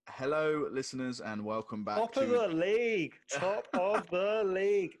Hello, listeners, and welcome back Top to... of the league. Top of the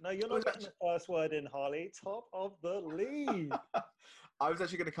league. No, you're I was not getting the first word in, Harley. Top of the league. I was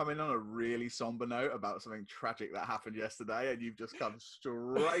actually going to come in on a really somber note about something tragic that happened yesterday, and you've just come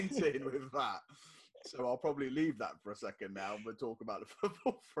straight in with that. So I'll probably leave that for a second now, but talk about the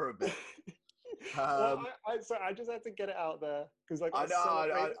football for a bit. Well, I just had to get it out there because I know, I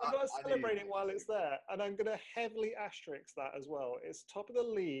got to I celebrate need it while it's there, and I'm going to heavily asterisk that as well. It's top of the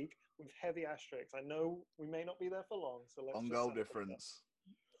league with heavy asterisks. I know we may not be there for long, so let's on just goal celebrate difference.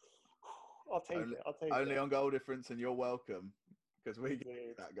 that. I'll take it. I'll take Only it. on goal difference, and you're welcome because we Indeed.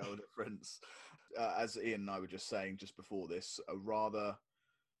 get that goal difference. As Ian and I were just saying just before this, a rather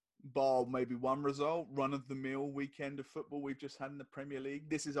bar maybe one result, run-of-the-mill weekend of football we've just had in the Premier League.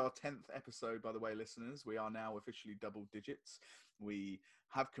 This is our 10th episode, by the way, listeners. We are now officially double digits. We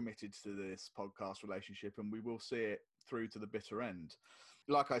have committed to this podcast relationship, and we will see it through to the bitter end.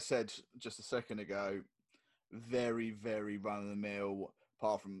 Like I said just a second ago, very, very run-of-the-mill,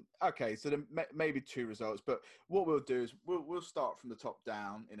 apart from, okay, so there maybe two results, but what we'll do is we'll start from the top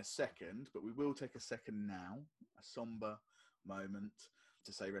down in a second, but we will take a second now, a somber moment,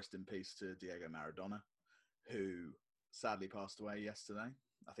 to say rest in peace to Diego Maradona, who sadly passed away yesterday.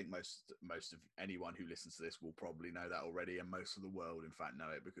 I think most of anyone who listens to this will probably know that already, and most of the world, in fact, know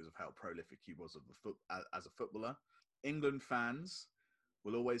it because of how prolific he was as a footballer. England fans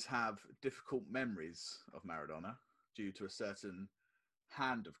will always have difficult memories of Maradona due to a certain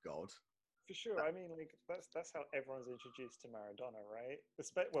hand of God. For sure. I mean, like that's how everyone's introduced to Maradona, right?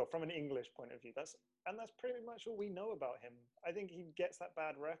 Well, from an English point of view, that's pretty much all we know about him. I think he gets that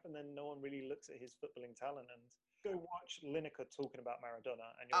bad rep, and then no one really looks at his footballing talent. And go watch Lineker talking about Maradona,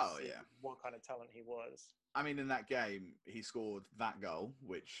 and you'll see what kind of talent he was. I mean, in that game, he scored that goal,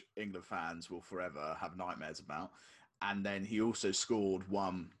 which England fans will forever have nightmares about. And then he also scored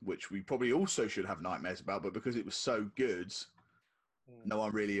one, which we probably also should have nightmares about, but because it was so good, no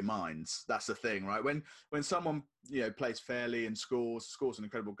one really minds. That's the thing, right? When someone plays fairly and scores an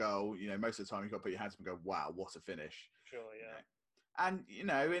incredible goal, most of the time you've got to put your hands up and go, "Wow, what a finish!" Sure, yeah. And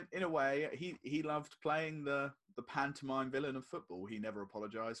in a way, he loved playing the pantomime villain of football. He never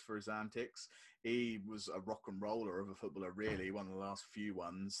apologised for his antics. He was a rock and roller of a footballer, really, one of the last few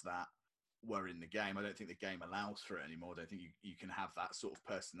ones that were in the game. I don't think the game allows for it anymore. I don't think you can have that sort of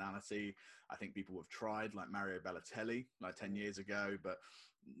personality. I think people have tried, like Mario Balotelli, like 10 years ago, but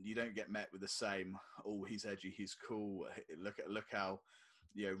you don't get met with the same, oh, he's edgy, he's cool. Look how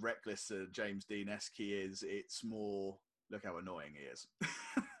reckless James Dean-esque he is. It's more, look how annoying he is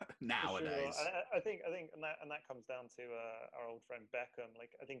nowadays. Sure. I think and that comes down to our old friend Beckham.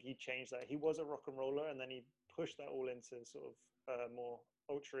 Like, I think he changed that. He was a rock and roller, and then he pushed that all into sort of more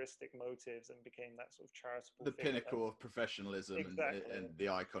altruistic motives and became that sort of charitable figure. Pinnacle of professionalism. Exactly. and the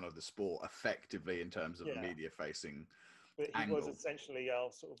icon of the sport, effectively, in terms of a media facing but he angle. was essentially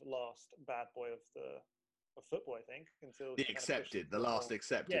our sort of last bad boy of football, I think, until the last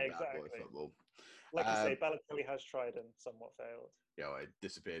accepted bad boy of football. Like you say, Balotelli has tried and somewhat failed. It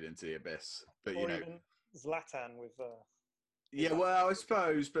disappeared into the abyss. But even Zlatan with I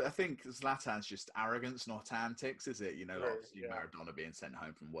suppose, but I think Zlatan's just arrogance, not antics, is it? Maradona being sent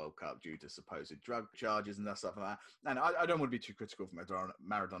home from World Cup due to supposed drug charges and stuff like that. And I don't want to be too critical of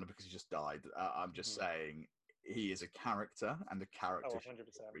Maradona because he just died. I'm just saying he is a character, and the character should be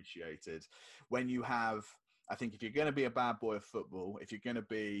appreciated. When you have, I think if you're going to be a bad boy of football, if you're going to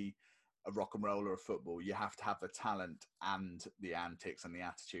be a rock and roller of football, you have to have the talent and the antics and the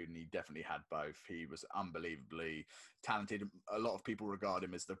attitude, and he definitely had both. He was unbelievably talented. A lot of people regard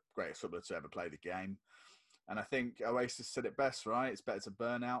him as the greatest footballer to ever play the game, and I think Oasis said it best, right? It's better to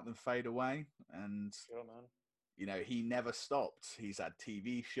burn out than fade away. And sure, man. He never stopped. He's had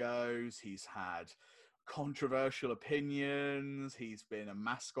TV shows, he's had controversial opinions, he's been a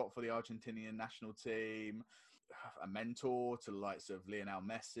mascot for the Argentinian national team, a mentor to the likes of Lionel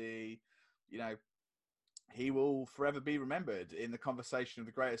Messi. He will forever be remembered in the conversation of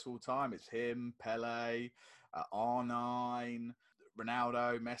the greatest of all time. It's him, Pele, R9,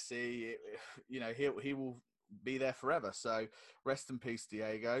 Ronaldo, Messi. He will be there forever. So rest in peace,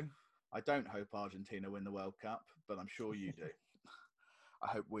 Diego. I don't hope Argentina win the World Cup, but I'm sure you do. I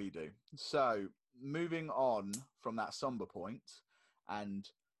hope we do. So moving on from that somber point, and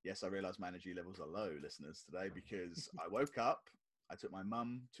yes, I realise my energy levels are low, listeners, today, because I woke up, I took my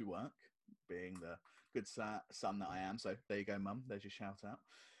mum to work, being the good son that I am. So there you go, mum. There's your shout out.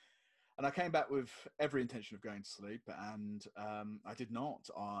 And I came back with every intention of going to sleep, and I did not.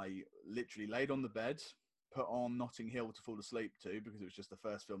 I literally laid on the bed, put on Notting Hill to fall asleep to, because it was just the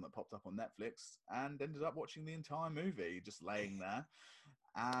first film that popped up on Netflix, and ended up watching the entire movie, just laying there.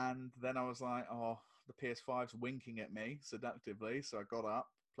 And then I was like, oh, the PS5's winking at me seductively. So I got up,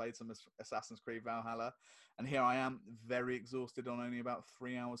 played some Assassin's Creed Valhalla, and here I am, very exhausted on only about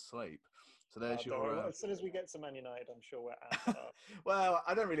 3 hours sleep. So there's your... As soon as we get to Man United, I'm sure we're amped up. Well,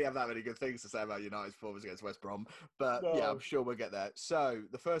 I don't really have that many good things to say about United's performance against West Brom, but yeah, I'm sure we'll get there. So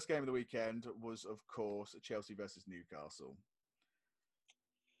the first game of the weekend was, of course, Chelsea versus Newcastle.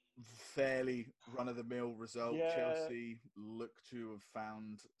 Fairly run-of-the-mill result. Yeah. Chelsea look to have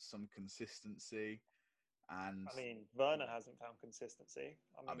found some consistency. And I mean, Werner hasn't found consistency.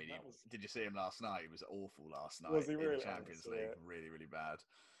 did you see him last night? He was awful last night. Was he really? In the Champions League? Really, really bad.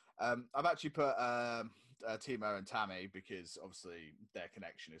 I've actually put Timo and Tammy because obviously their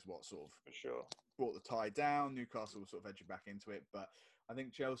connection is what sort of for sure brought the tie down. Newcastle sort of edging back into it, but I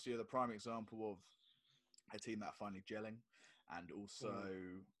think Chelsea are the prime example of a team that are finally gelling, and also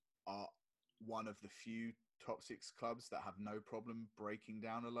are one of the few top six clubs that have no problem breaking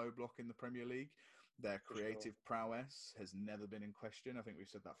down a low block in the Premier League. Their creative prowess has never been in question. I think we've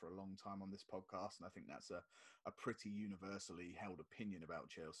said that for a long time on this podcast, and I think that's a pretty universally held opinion about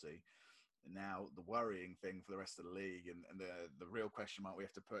Chelsea. Now, the worrying thing for the rest of the league and the real question mark we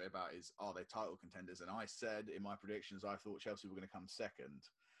have to put about is, are they title contenders? And I said in my predictions, I thought Chelsea were going to come second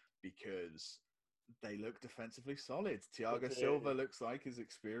because they look defensively solid. Thiago Silva looks like his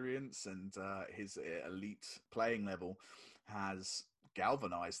experience and his elite playing level has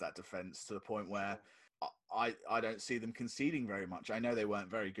galvanized that defense to the point where I don't see them conceding very much. I know they weren't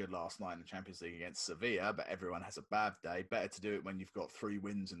very good last night in the Champions League against Sevilla, but everyone has a bad day. Better to do it when you've got 3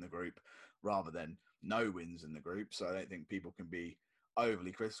 wins in the group rather than no wins in the group. So I don't think people can be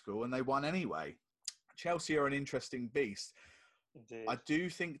overly critical, and they won anyway. Chelsea are an interesting beast. Indeed. I do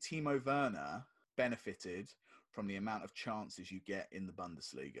think Timo Werner benefited from the amount of chances you get in the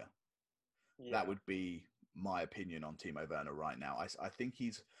Bundesliga. Yeah. That would be my opinion on Timo Werner right now. I think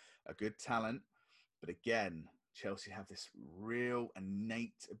he's a good talent, but again, Chelsea have this real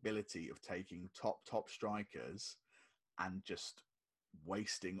innate ability of taking top strikers and just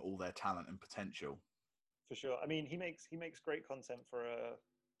wasting all their talent and potential. For sure. I mean, he makes great content for a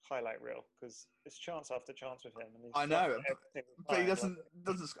highlight reel because it's chance after chance with him. And I know, but he doesn't.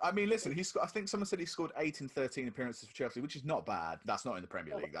 I mean, listen, I think someone said he scored 8 in 13 appearances for Chelsea, which is not bad. That's not in the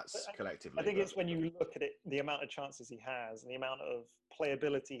Premier League. That's collectively. I think it's when you look at it, the amount of chances he has and the amount of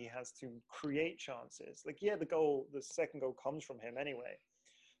playability he has to create chances. Like, yeah, the second goal comes from him anyway,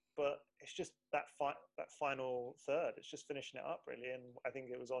 but it's just that final third. It's just finishing it up really, and I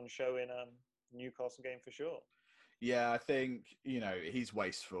think it was on show in Newcastle game for sure. Yeah, I think, he's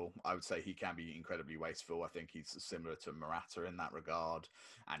wasteful. I would say he can be incredibly wasteful. I think he's similar to Morata in that regard.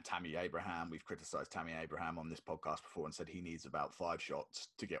 And Tammy Abraham, we've criticised Tammy Abraham on this podcast before and said he needs about 5 shots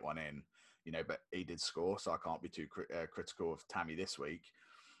to get one in, but he did score, so I can't be too critical of Tammy this week.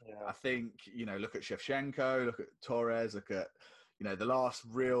 Yeah. I think, look at Shevchenko, look at Torres, look at, the last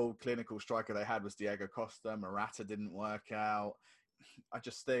real clinical striker they had was Diego Costa. Morata didn't work out. I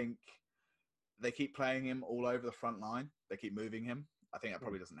just think they keep playing him all over the front line. They keep moving him. I think that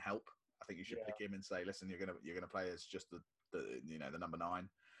probably doesn't help. I think you should pick him and say, listen, you're gonna play as just the number 9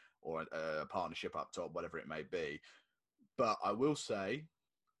 or a partnership up top, whatever it may be. But I will say,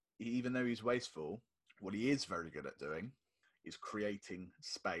 even though he's wasteful, what he is very good at doing is creating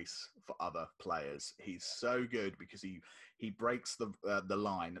space for other players. He's so good because he breaks the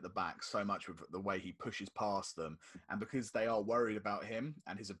line at the back so much with the way he pushes past them, and because they are worried about him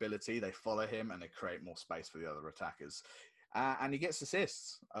and his ability, they follow him and they create more space for the other attackers. And he gets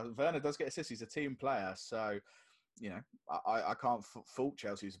assists. Werner does get assists. He's a team player, so I can't fault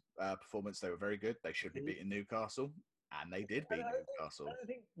Chelsea's performance. They were very good. They should be beating Newcastle, and they did beat Newcastle. I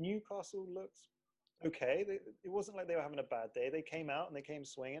think Newcastle looks okay. It wasn't like they were having a bad day. They came out and they came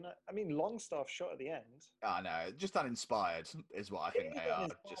swinging. I mean, Longstaff shot at the end. I know, just uninspired is what I think they are.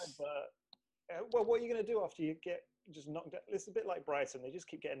 Well, what are you going to do after you get just knocked down? It's a bit like Brighton. They just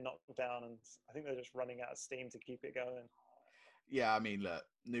keep getting knocked down, and I think they're just running out of steam to keep it going. Yeah, I mean, look,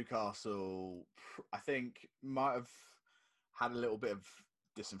 Newcastle, I think, might have had a little bit of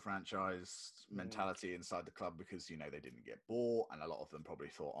disenfranchised mentality inside the club because they didn't get bought, and a lot of them probably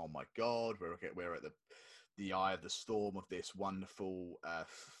thought, oh my god, we're at the eye of the storm of this wonderful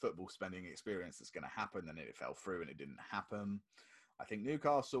football spending experience that's going to happen, and it fell through and it didn't happen. I think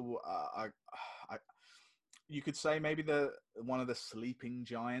Newcastle, you could say maybe one of the sleeping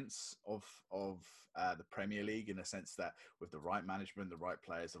giants of the Premier League, in a sense that with the right management, the right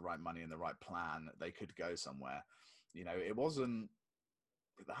players, the right money, and the right plan, they could go somewhere. It wasn't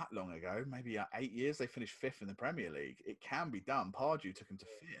that long ago, maybe 8 years, they finished 5th in the Premier League. It can be done. Pardew took him to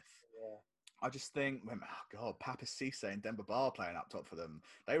 5th. I just think, oh God, Papa Cisse and Demba Ba playing up top for them.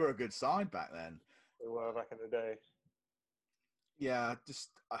 They were a good side back then. They were back in the day. Yeah,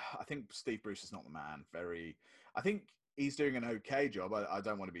 I think Steve Bruce is not the man. I think he's doing an okay job. I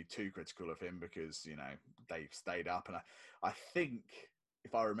don't want to be too critical of him because, you know, they've stayed up. And I think,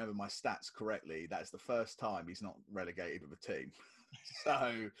 if I remember my stats correctly, that's the first time he's not relegated with a team.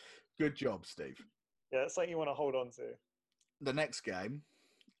 So, good job, Steve. Yeah, it's something you want to hold on to. The next game,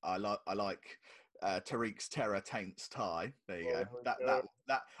 I like Tarik's Terror Taints tie. There you go.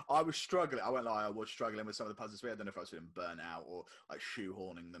 That I was struggling. I won't lie, I was struggling with some of the puzzles. I don't know if I was feeling burnt out or like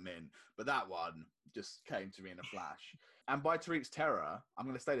shoehorning them in, but that one just came to me in a flash. And by Tarik's Terror, I'm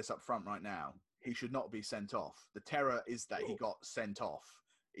going to say this up front right now. He should not be sent off. The terror is that he got sent off.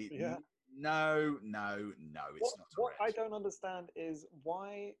 No, it's not. What I don't understand is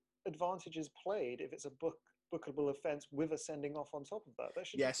why advantage is played if it's a bookable offence with a sending off on top of that. That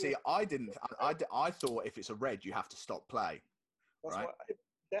should I didn't. I thought if it's a red, you have to stop play. That's right.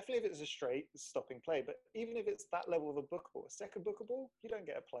 Definitely, if it's a straight, stopping play. But even if it's that level of a bookable, a second bookable, you don't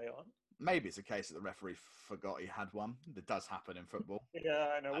get a play on. Maybe it's a case that the referee forgot he had one. That does happen in football. Yeah,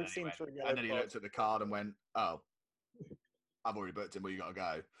 I know. We've seen through. And then he looked at the card and went, "Oh, I've already booked him. Well, you got to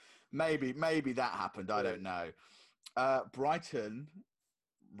go." Maybe that happened. I don't know. Brighton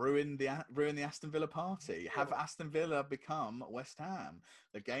ruin the Aston Villa party. Have Aston Villa become West Ham?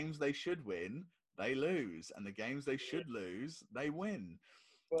 The games they should win, they lose, and the games they should lose, they win.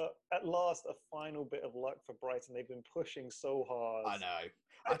 But at last, a final bit of luck for Brighton. They've been pushing so hard. I know.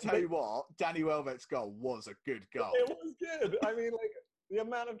 I tell you what, Danny Welbeck's goal was a good goal. It was good. I mean, like, the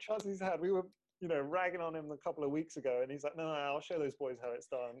amount of chances he's had. We were, ragging on him a couple of weeks ago, and he's like, no, I'll show those boys how it's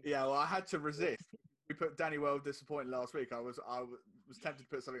done. Yeah, well, I had to resist. We put Danny Well disappointed last week. I was tempted to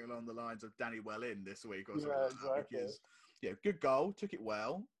put something along the lines of Danny Well in this week or something like that because, good goal, took it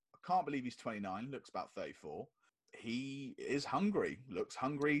well. I can't believe he's 29, looks about 34. He is hungry, looks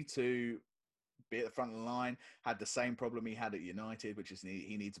hungry to be at the front of the line. Had the same problem he had at United, which is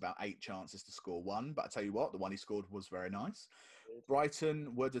he needs about 8 chances to score 1. But I tell you what, the one he scored was very nice.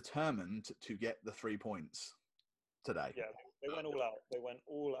 Brighton were determined to get the 3 points today. Yeah, they went all out. They went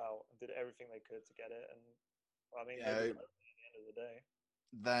all out and did everything they could to get it. And I mean, they did at the end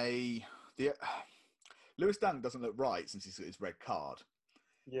of the day. Lewis Dunk doesn't look right since he's got his red card.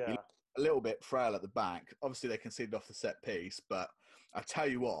 Yeah. A little bit frail at the back. Obviously, they conceded off the set piece, but I tell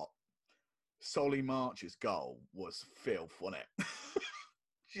you what, Solly March's goal was filth, wasn't it?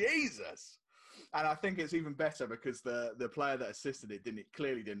 Jesus! And I think it's even better because the player that assisted it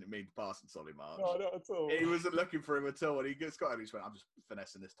clearly didn't mean to pass on Solly March. No, not at all. He wasn't looking for him at all, and he just got him. He just went, "I'm just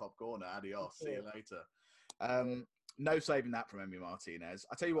finessing this top corner. Adios. See you later." No saving that from Emi Martinez.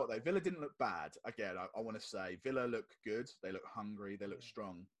 I tell you what, though, Villa didn't look bad. Again, I want to say Villa look good. They look hungry. They look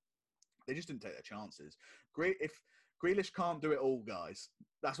strong. They just didn't take their chances. If Grealish can't do it all, guys,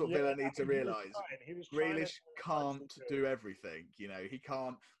 that's what Villa need to realise. Grealish can't do everything. He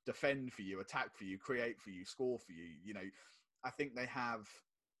can't defend for you, attack for you, create for you, score for you. I think they have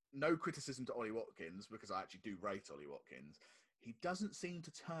no criticism to Ollie Watkins because I actually do rate Ollie Watkins. He doesn't seem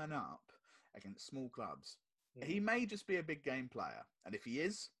to turn up against small clubs. He may just be a big game player. And if he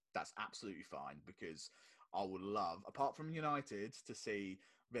is, that's absolutely fine because I would love, apart from United, to see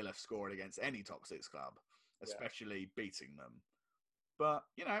Villa scoring against any top 6 club, especially beating them. But,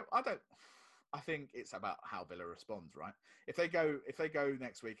 I think it's about how Villa responds, right? If they go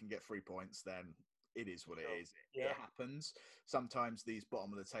next week and get 3 points, then it is what it is. It happens. Sometimes these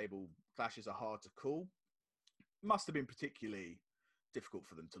bottom of the table clashes are hard to call. Must have been particularly difficult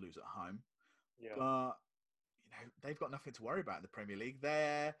for them to lose at home. Yeah. But, they've got nothing to worry about in the Premier League.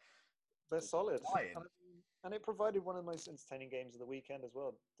 They're solid. And it provided one of the most entertaining games of the weekend as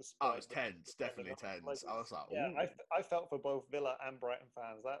well. It was tense, definitely tense. I was like, I felt for both Villa and Brighton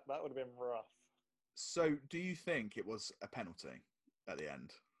fans. That would have been rough. So, do you think it was a penalty at the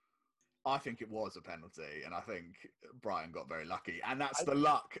end? I think it was a penalty, and I think Brighton got very lucky, and that's the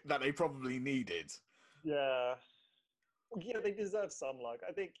luck that they probably needed. Yeah. Yeah, they deserve some luck.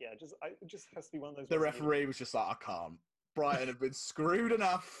 I think, it just has to be one of those. The referee was just like, I can't. Brighton have been screwed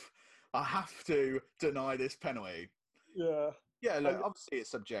enough. I have to deny this penalty. Yeah. Yeah, look, obviously it's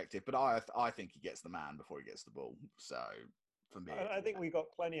subjective, but I think he gets the man before he gets the ball. So, for me... I think we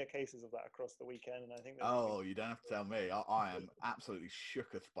got plenty of cases of that across the weekend, and I think... you don't have to tell me. I am absolutely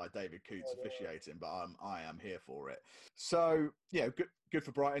shooketh by David Coots officiating, but I am here for it. So, good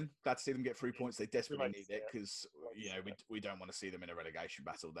for Brighton. Glad to see them get 3 points. They desperately need it because, we don't want to see them in a relegation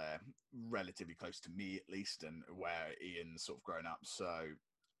battle. They're relatively close to me, at least, and where Ian's sort of grown up. So,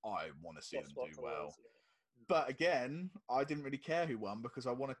 I want to see them do well. But again, I didn't really care who won because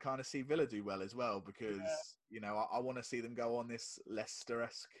I want to kind of see Villa do well as well because, I want to see them go on this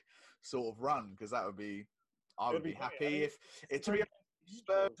Leicester-esque sort of run because I would be happy if to be honest,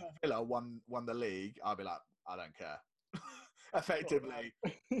 Spurs or Villa won the league. I'd be like, I don't care. Effectively,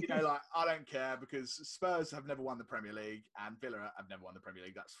 I don't care because Spurs have never won the Premier League and Villa have never won the Premier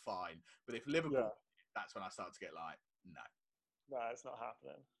League. That's fine. But if Liverpool, that's when I start to get like, no, it's not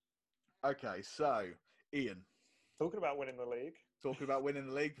happening. Okay, so Ian, talking about winning the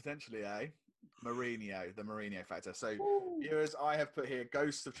league potentially, eh? Mourinho, the Mourinho factor. So, viewers, I have put here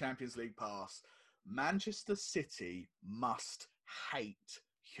Ghosts of Champions League Pass. Manchester City must hate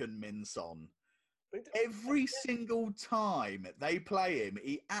Heung-min Son. Every single time they play him,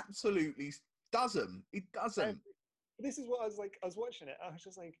 he absolutely does them. He does them. This is what I was like. I was watching it. I was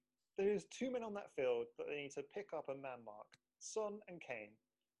just like, there's two men on that field that they need to pick up and man mark. Son and Kane.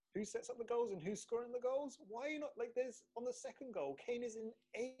 Who sets up the goals and who's scoring the goals? Why are you not like there's on the second goal? Kane is in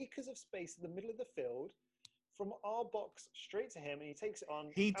acres of space in the middle of the field from our box straight to him, and he takes it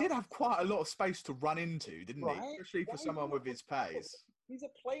on. He did have quite a lot of space to run into, didn't he? Especially for someone with his pace. He's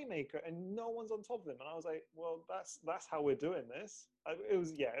a playmaker, and no one's on top of him. And I was like, well, that's how we're doing this. It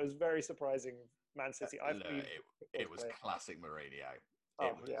was very surprising. Man City. It was classic Mourinho.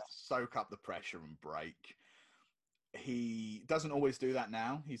 Soak up the pressure and break. He doesn't always do that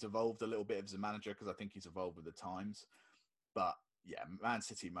now. He's evolved a little bit as a manager because I think he's evolved with the times. But yeah, Man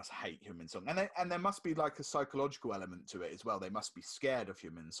City must hate Heung-min Son. And there must be like a psychological element to it as well. They must be scared of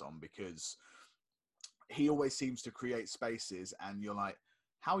Heung-min Son because he always seems to create spaces and you're like,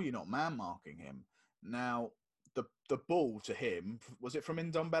 how are you not man-marking him? Now, the ball to him, was it from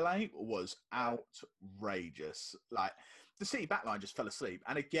Ndombele? Was outrageous. Like, the City backline just fell asleep.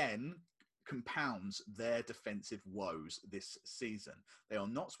 And again, compounds their defensive woes this season. They are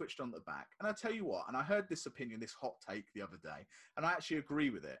not switched on the back. And I tell you what, and I heard this opinion, this hot take the other day, and I actually agree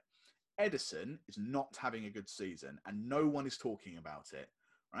with it. Ederson is not having a good season, and no one is talking about it,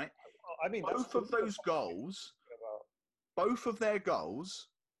 right? I mean, both of their goals,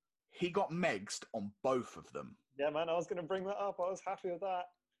 he got megsed on both of them. Yeah, man, I was going to bring that up. I was happy with that.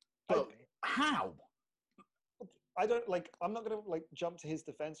 But how? I'm not going to jump to his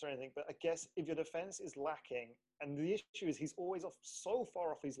defense or anything, but I guess if your defense is lacking, and the issue is he's always so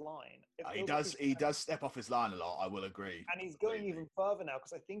far off his line. He does step off his line a lot, I will agree. And he's going even further now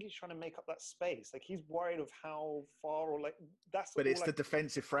because I think he's trying to make up that space. Like, he's worried of how far that's. But it's the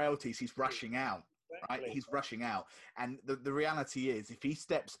defensive frailties. He's rushing out. Right, he's rushing out, and the reality is, if he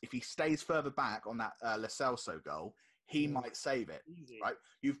stays further back on that Lo Celso goal, he might save it. Easy. Right,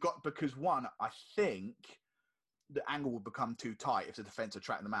 because one, I think the angle will become too tight if the defense are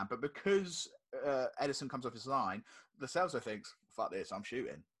tracking the man, but because Ederson comes off his line, Lo Celso thinks, "Fuck this, I'm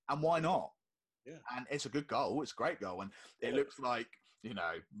shooting," and why not? Yeah, and it's a good goal. It's a great goal, and it looks like,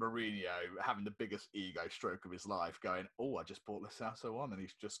 Mourinho having the biggest ego stroke of his life, going, "Oh, I just brought Lo Celso on, and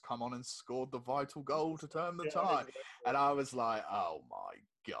he's just come on and scored the vital goal to turn the tide." Exactly. And I was like, "Oh my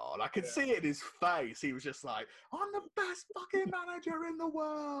God!" I could see it in his face. He was just like, "I'm the best fucking manager in the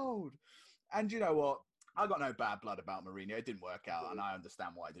world." And you know what? I got no bad blood about Mourinho. It didn't work out, and I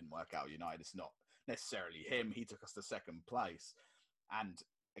understand why it didn't work out. United, it's not necessarily him. He took us to second place, and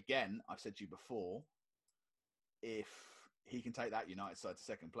again, I've said to you before, if he can take that United side to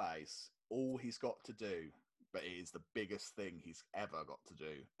second place, all he's got to do, but it is the biggest thing he's ever got to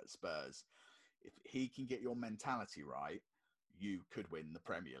do at Spurs, if he can get your mentality right, you could win the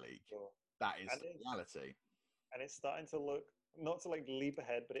Premier League. Sure. That is the reality. And it's starting to look, not to leap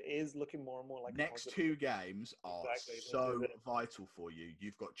ahead, but it is looking more and more like... Next two games are so vital for you.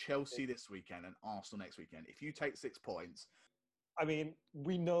 You've got Chelsea this weekend and Arsenal next weekend. If you take 6 points... I mean,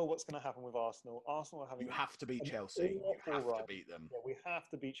 we know what's going to happen with Arsenal. Arsenal are having... You have to beat Chelsea. You have to beat them. Yeah, we have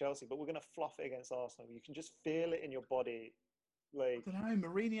to beat Chelsea, but we're going to fluff it against Arsenal. You can just feel it in your body. I don't know.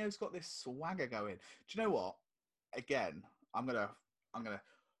 Mourinho's got this swagger going. Do you know what? Again, I'm gonna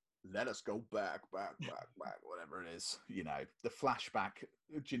let us go back, whatever it is. The flashback,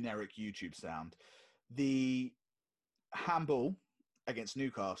 generic YouTube sound. The handball against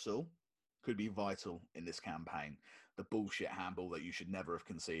Newcastle could be vital in this campaign. The bullshit handball that you should never have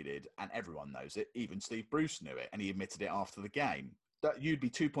conceded, and everyone knows it. Even Steve Bruce knew it, and he admitted it after the game. That you'd be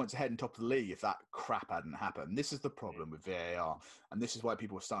 2 points ahead and top of the league if that crap hadn't happened. This is the problem with VAR, and this is why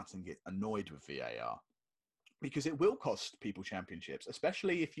people are starting to get annoyed with VAR, because it will cost people championships,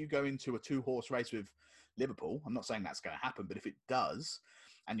 especially if you go into a 2-horse race with Liverpool. I'm not saying that's going to happen, but if it does,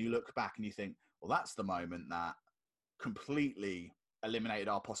 and you look back and you think, well, that's the moment that completely eliminated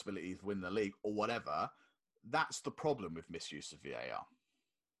our possibilities of winning the league or whatever, that's the problem with misuse of VAR.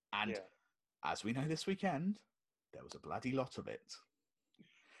 And as we know this weekend, there was a bloody lot of it.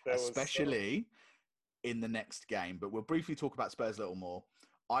 There was Especially in the next game. But we'll briefly talk about Spurs a little more.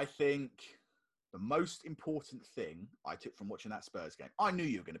 I think the most important thing I took from watching that Spurs game, I knew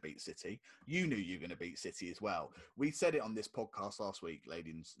you were going to beat City. You knew you were going to beat City as well. We said it on this podcast last week,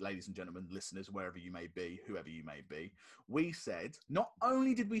 ladies and gentlemen, listeners, wherever you may be, whoever you may be. We said, not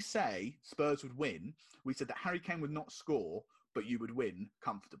only did we say Spurs would win, we said that Harry Kane would not score, but you would win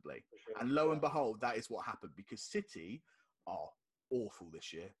comfortably. Sure, and lo and behold, that is what happened, because City are awful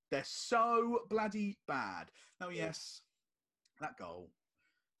this year. They're so bloody bad. Now, yes, that goal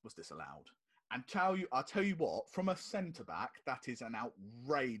was disallowed. And I'll tell you what, from a centre-back, that is an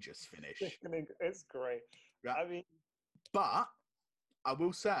outrageous finish. It's great. Yeah. I mean... But I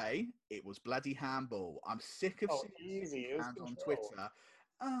will say it was bloody handball. I'm sick of seeing fans on Twitter.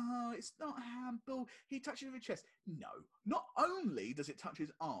 Oh, it's not handball. He touches it with his chest. No. Not only does it touch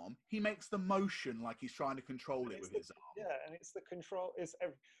his arm, he makes the motion like he's trying to control it with his arm. Yeah, and it's the control.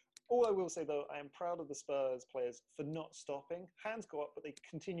 All I will say, though, I am proud of the Spurs players for not stopping. Hands go up, but they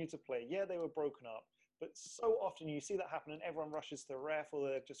continue to play. Yeah, they were broken up, but so often you see that happen and everyone rushes to the ref or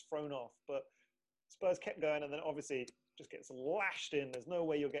they're just thrown off. But Spurs kept going, and then obviously just gets lashed in. There's no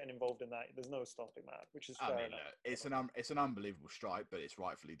way you're getting involved in that. There's no stopping that, which is fair enough. Look, it's an unbelievable strike, but it's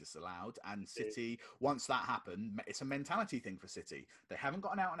rightfully disallowed. And City, once that happened, it's a mentality thing for City. They haven't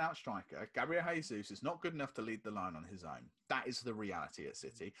got an out-and-out striker. Gabriel Jesus is not good enough to lead the line on his own. That is the reality at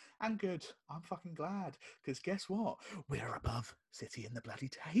City. And good. I'm fucking glad. Because guess what? We're above City in the bloody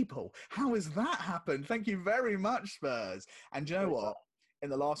table. How has that happened? Thank you very much, Spurs. And do you know what? In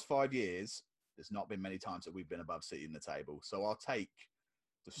the last 5 years, there's not been many times that we've been above City in the table. So I'll take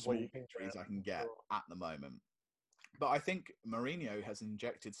the small victories I can get at the moment. But I think Mourinho has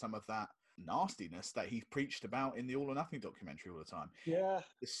injected some of that nastiness that he preached about in the All or Nothing documentary all the time. Yeah.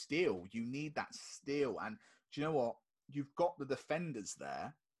 The steel, you need that steel. And do you know what? You've got the defenders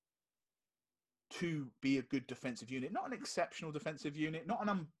there to be a good defensive unit. Not an exceptional defensive unit, not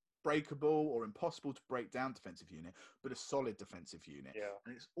an unbreakable or impossible to break down defensive unit, but a solid defensive unit. Yeah.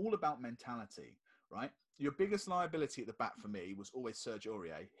 And it's all about mentality, right? Your biggest liability at the back for me was always Serge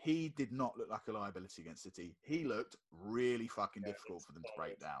Aurier. He did not look like a liability against City. He looked really fucking difficult for them to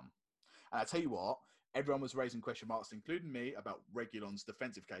break down. And I tell you what, everyone was raising question marks, including me, about Reguilon's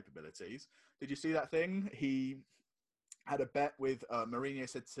defensive capabilities. Did you see that thing? He had a bet with Mourinho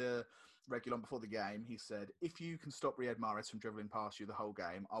said to Reguilon before the game, he said, if you can stop Riyad Mahrez from dribbling past you the whole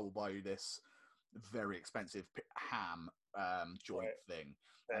game, I will buy you this very expensive ham joint thing.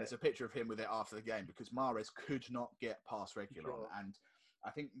 And there's a picture of him with it after the game because Mahrez could not get past Reguilon. Sure. And I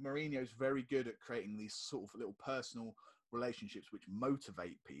think Mourinho's very good at creating these sort of little personal relationships which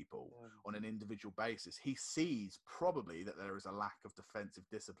motivate people on an individual basis. He sees probably that there is a lack of defensive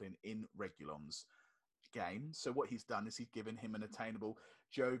discipline in Reguilon's game. So what he's done is he's given him an attainable,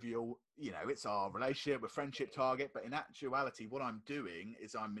 jovial, it's our relationship, a friendship target. But in actuality, what I'm doing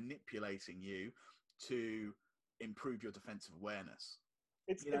is I'm manipulating you to improve your defensive awareness.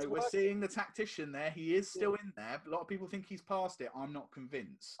 We're seeing the tactician there. He is still in there. A lot of people think he's past it. I'm not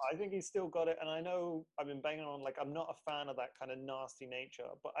convinced. I think he's still got it. And I know I've been banging on, I'm not a fan of that kind of nasty nature,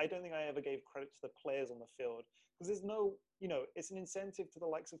 but I don't think I ever gave credit to the players on the field because there's no, it's an incentive to the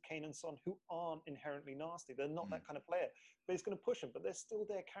likes of Kane and Son who aren't inherently nasty. They're not that kind of player, but it's going to push them. But they're still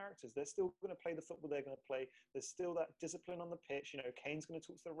their characters. They're still going to play the football they're going to play. There's still that discipline on the pitch. Kane's going to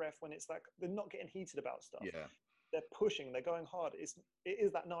talk to the ref when it's they're not getting heated about stuff. Yeah. They're pushing, they're going hard. It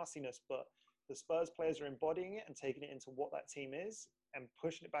is that nastiness, but the Spurs players are embodying it and taking it into what that team is and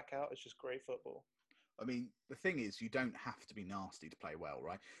pushing it back out. It's just great football. I mean, the thing is, you don't have to be nasty to play well,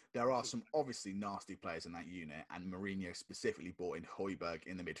 right? There are some obviously nasty players in that unit, and Mourinho specifically brought in Højbjerg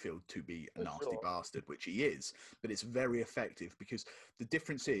in the midfield to be a nasty bastard, which he is. But it's very effective because the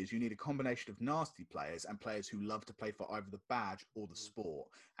difference is you need a combination of nasty players and players who love to play for either the badge or the sport.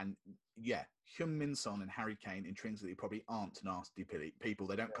 And yeah, Heung-min Son and Harry Kane intrinsically probably aren't nasty people.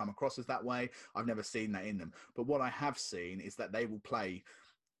 They don't come across as that way. I've never seen that in them. But what I have seen is that they will play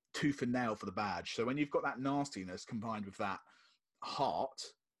tooth and nail for the badge. So when you've got that nastiness combined with that heart,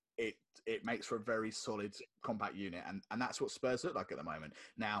 it makes for a very solid, compact unit. And that's what Spurs look like at the moment.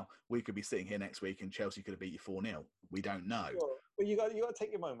 Now, we could be sitting here next week and Chelsea could have beat you 4-0. We don't know. Sure. But you got to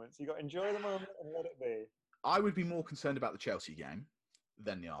take your moments. You got to enjoy the moment and let it be. I would be more concerned about the Chelsea game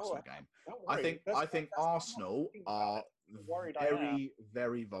than the Arsenal game. I think Arsenal are very,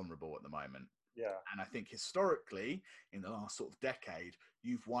 very vulnerable at the moment. Yeah. And I think historically, in the last sort of decade,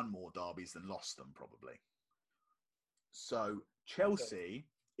 you've won more derbies than lost them, probably. So Chelsea,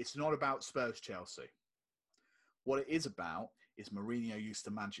 it's not about Spurs Chelsea. What it is about is Mourinho used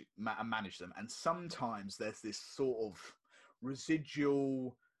to manage them. And sometimes there's this sort of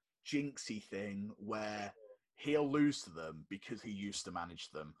residual jinxy thing where he'll lose to them because he used to manage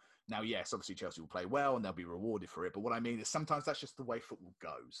them. Now, yes, obviously Chelsea will play well and they'll be rewarded for it. But what I mean is sometimes that's just the way football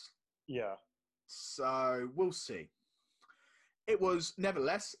goes. Yeah. So we'll see. It was,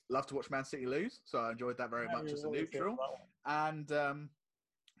 nevertheless, love to watch Man City lose. So I enjoyed that very much as a neutral. And,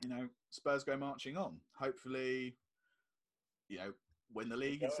 Spurs go marching on. Hopefully, win the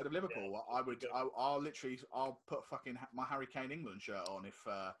league instead of Liverpool. Yeah. I'll put fucking my Harry Kane England shirt on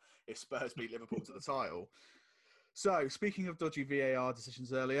if Spurs beat Liverpool to the title. So, speaking of dodgy VAR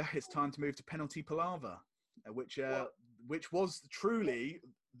decisions earlier, it's time to move to penalty Palarvar, which was truly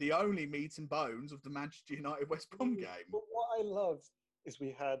the only meat and bones of the Manchester United West Brom game. But what I loved is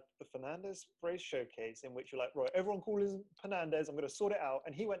we had the Fernandes brace showcase in which you're like, right, everyone calls Penades, I'm going to sort it out.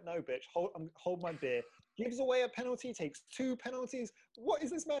 And he went, no, bitch, hold my beer. Gives away a penalty, takes 2 penalties. What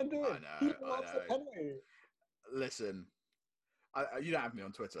is this man doing? I know. A penalty. Listen, you don't have me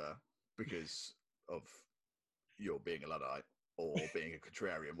on Twitter because of your being a Luddite or being a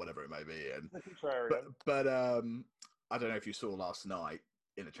contrarian, whatever it may be. But I don't know if you saw last night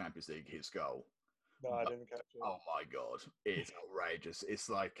in the Champions League his goal. No, I didn't catch it. Oh my God, it's outrageous. It's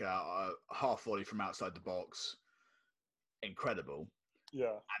like a half volley from outside the box. Incredible. Yeah.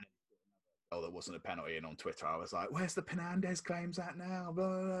 And oh, there wasn't a penalty. And on Twitter, I was like, where's the Penades claims at now?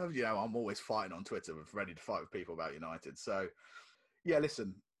 Blah, blah, blah. I'm always fighting on Twitter, ready to fight with people about United. So, yeah,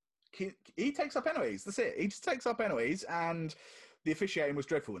 listen, he takes up penalties. That's it. He just takes up penalties, and the officiating was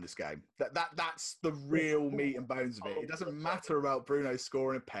dreadful in this game. That's the real meat and bones of it. It doesn't matter about Bruno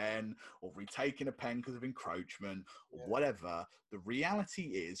scoring a pen or retaking a pen because of encroachment or whatever. The reality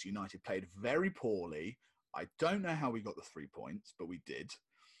is United played very poorly. I don't know how we got the 3 points, but we did.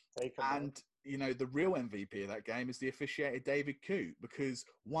 And, the real MVP of that game is the officiated David Coote, because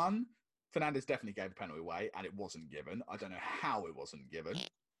one, Fernandes definitely gave a penalty away and it wasn't given. I don't know how it wasn't given.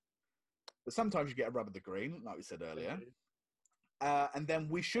 But sometimes you get a rub of the green, like we said earlier. And then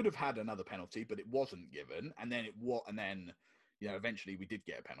we should have had another penalty, but it wasn't given. And then eventually we did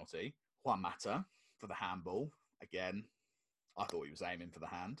get a penalty. Juan Mata for the handball. Again, I thought he was aiming for the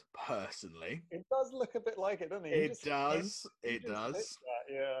hand, personally. It does look a bit like it, doesn't it? It does.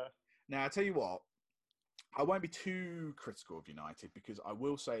 Yeah. Now, I'll tell you what. I won't be too critical of United because I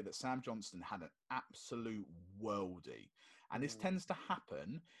will say that Sam Johnston had an absolute worldie. And this tends to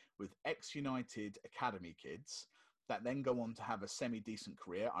happen with ex-United academy kids that then go on to have a semi-decent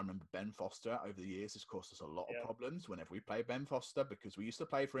career. I remember Ben Foster over the years has caused us a lot of problems whenever we play Ben Foster because we used to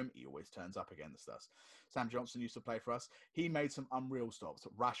play for him. He always turns up against us. Sam Johnston used to play for us. He made some unreal stops.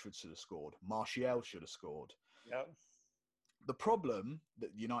 Rashford should have scored. Martial should have scored. Yep. The problem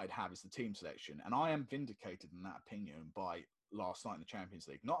that United have is the team selection, and I am vindicated in that opinion by last night in the Champions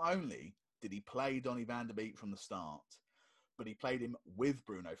League. Not only did he play Donny van de Beek from the start, but he played him with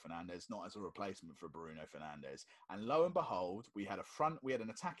Bruno Fernandes, not as a replacement for Bruno Fernandes. And lo and behold, we had an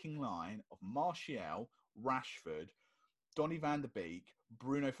attacking line of Martial, Rashford, Donny van de Beek,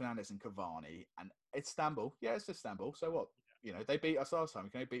 Bruno Fernandes and Cavani, and Istanbul. Yeah, it's Istanbul. So what? They beat us last time. We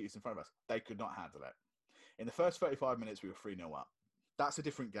can only beat us in front of us. They could not handle it. In the first 35 minutes, we were 3-0 up. That's a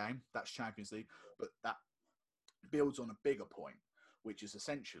different game. That's Champions League. But that builds on a bigger point, which is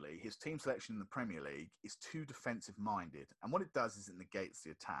essentially his team selection in the Premier League is too defensive-minded. And what it does is it negates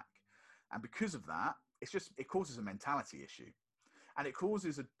the attack. And because of that, it causes a mentality issue. And it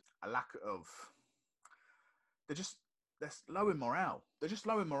causes a lack of... They're low in morale. They're just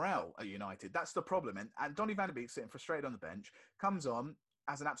low in morale at United. That's the problem. And Donny van de Beek sitting frustrated on the bench, comes on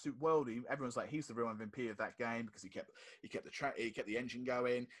as an absolute worldie. Everyone's like, he's the real MVP of that game because he kept the engine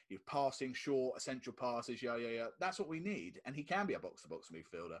going. He was passing short, essential passes. Yeah. That's what we need. And he can be a box-to-box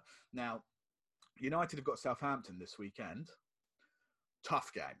midfielder. Now, United have got Southampton this weekend.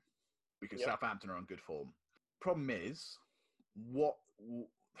 Tough game because Southampton are on good form. Problem is, what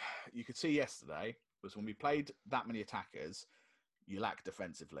you could see yesterday was when we played that many attackers, you lack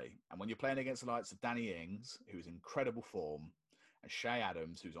defensively. And when you're playing against the likes of Danny Ings, who's in incredible form, and Shea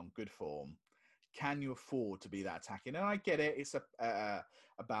Adams, who's on good form, can you afford to be that attacking? And I get it, it's a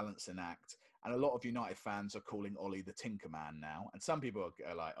balancing act. And a lot of United fans are calling Ollie the Tinkerman now. And some people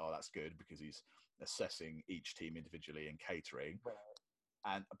are like, oh, that's good because he's assessing each team individually and catering.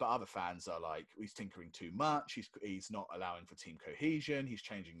 Right. But other fans are like, he's tinkering too much. He's not allowing for team cohesion. He's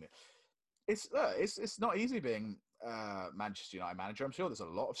changing it's not easy being Manchester United manager. I'm sure there's a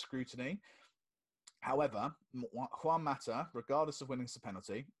lot of scrutiny. However, Juan Mata, regardless of winning the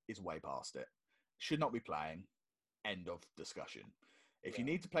penalty, is way past it. Should not be playing. End of discussion. If you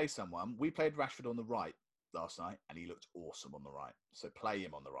need to play someone, we played Rashford on the right last night, and he looked awesome on the right. So play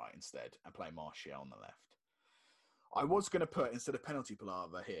him on the right instead, and play Martial on the left. I was going to put, instead of penalty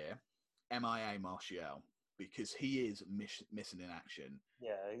Palarvar here, MIA Martial, because he is missing in action.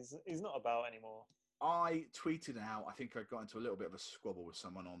 Yeah, he's not about anymore. I tweeted out, I think I got into a little bit of a squabble with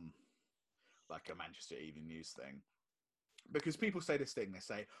someone on like a Manchester Evening News thing. Because people say this thing, they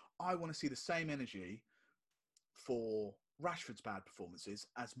say, I want to see the same energy for Rashford's bad performances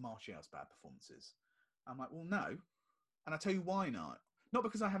as Martial's bad performances. I'm like, well, no. And I'll tell you why not. Not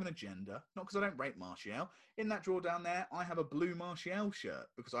because I have an agenda, not because I don't rate Martial. In that draw down there, I have a blue Martial shirt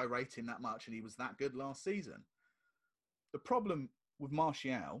because I rate him that much and he was that good last season. The problem with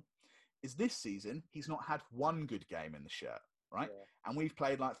Martial is this season, he's not had one good game in the shirt, right? Yeah. And we've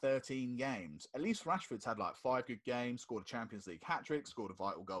played like 13 games. At least Rashford's had like 5 good games, scored a Champions League hat-trick, scored a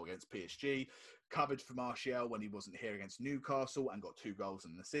vital goal against PSG, covered for Martial when he wasn't here against Newcastle and got 2 goals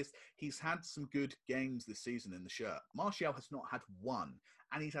and an assist. He's had some good games this season in the shirt. Martial has not had one,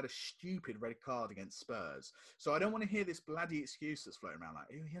 and he's had a stupid red card against Spurs. So I don't want to hear this bloody excuse that's floating around like,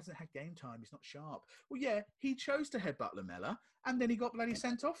 oh, he hasn't had game time, he's not sharp. Well, yeah, he chose to headbutt Lamella, and then he got bloody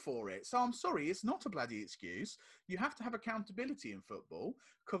sent off for it. So I'm sorry, it's not a bloody excuse. You have to have accountability in football.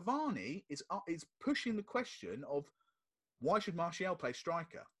 Cavani is pushing the question of, why should Martial play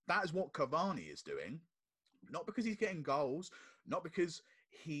striker? That is what Cavani is doing. Not because he's getting goals, not because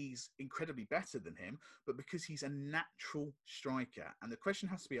he's incredibly better than him, but because he's a natural striker. And the question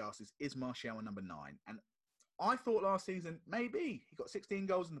has to be asked is Martial a number 9? And I thought last season, maybe. He got 16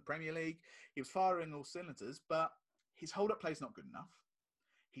 goals in the Premier League. He was firing all cylinders, but his hold-up play is not good enough.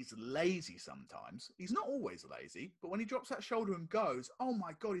 He's lazy sometimes. He's not always lazy, but when he drops that shoulder and goes, oh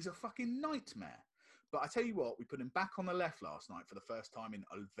my God, he's a fucking nightmare. But I tell you what, we put him back on the left last night for the first time in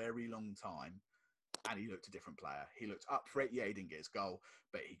a very long time, and he looked a different player. He looked up for it. Yeah, he didn't get his goal,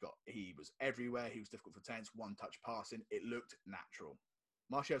 but he was everywhere. He was difficult for Taints, one-touch passing. It looked natural.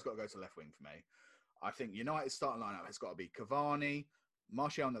 Martial's got to go to left wing for me. I think United's starting lineup has got to be Cavani,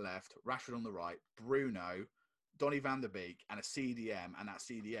 Martial on the left, Rashford on the right, Bruno, Donny van der Beek, and a CDM, and that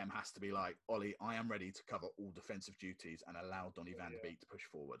CDM has to be like, Ollie, I am ready to cover all defensive duties and allow Donny van der Beek to push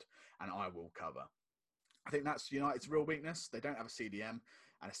forward, and I will cover. I think that's United's real weakness. They don't have a CDM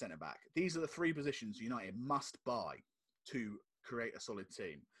and a centre-back. These are the 3 positions United must buy to create a solid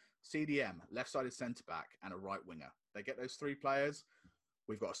team. CDM, left-sided centre-back, and a right winger. They get those 3 players,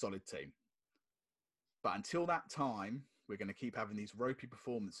 we've got a solid team. But until that time, we're going to keep having these ropey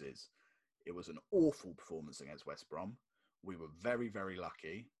performances. It was an awful performance against West Brom. We were very, very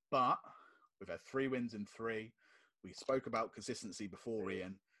lucky. But we've had 3 wins in 3. We spoke about consistency before,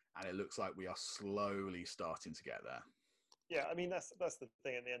 Ian. And it looks like we are slowly starting to get there. Yeah, I mean, that's the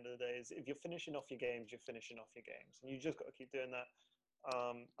thing at the end of the day is if you're finishing off your games, you're finishing off your games. And you just got to keep doing that.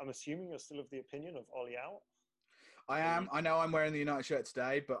 I'm assuming you're still of the opinion of Ollie out. I am. I know I'm wearing the United shirt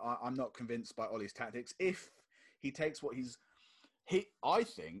today, but I'm not convinced by Ollie's tactics. If he takes what I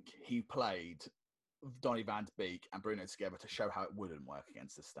think he played Donny van de Beek and Bruno together to show how it wouldn't work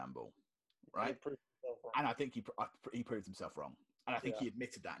against Istanbul. Right? And I think he proved himself wrong. And I think he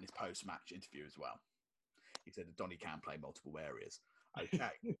admitted that in his post-match interview as well. He said that Donny can play multiple areas. Okay.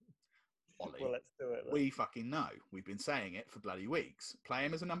 Ollie, well, let's do it. We fucking know. We've been saying it for bloody weeks. Play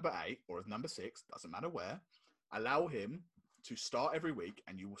him as a number 8 or as number 6, doesn't matter where. Allow him to start every week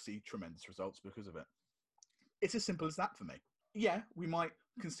and you will see tremendous results because of it. It's as simple as that for me. Yeah, we might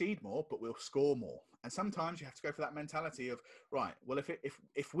concede more, but we'll score more. And sometimes you have to go for that mentality of, right, well,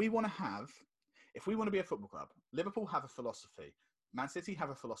 if we want to be a football club, Liverpool have a philosophy. Man City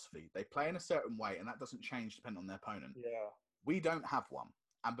have a philosophy. They play in a certain way, and that doesn't change depending on their opponent. Yeah. We don't have one.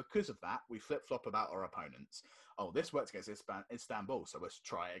 And because of that, we flip-flop about our opponents. Oh, this works against Istanbul, so let's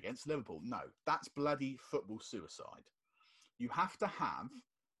try it against Liverpool. No, that's bloody football suicide. You have to have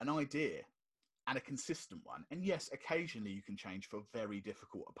an idea and a consistent one. And yes, occasionally you can change for very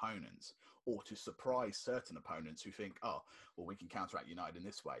difficult opponents or to surprise certain opponents who think, oh, well, we can counteract United in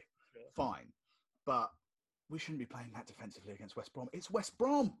this way. Yeah. Fine. But we shouldn't be playing that defensively against West Brom. It's West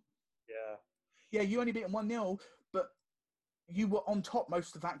Brom. Yeah. Yeah, you only beat them 1-0, but you were on top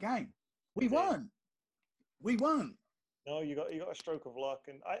most of that game. We weren't. No, you got a stroke of luck.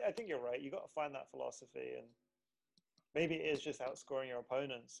 And I think you're right. You got to find that philosophy. And maybe it is just outscoring your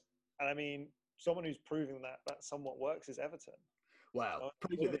opponents. And I mean, someone who's proving that somewhat works is Everton. Well,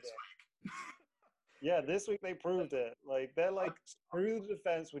 prove it this week. Yeah, this week they proved it. Like, they're like, screw the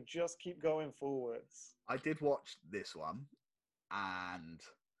defense, would just keep going forwards. I did watch this one, and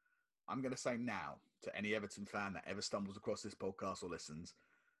I'm going to say now to any Everton fan that ever stumbles across this podcast or listens,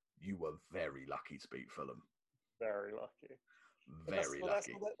 you were very lucky to beat Fulham. Very lucky. Very That's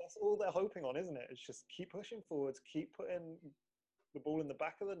lucky. that's all they're hoping on, isn't it? It's just keep pushing forwards, keep putting the ball in the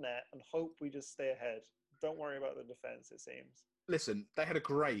back of the net, and hope we just stay ahead. Don't worry about the defense. It seems. Listen, they had a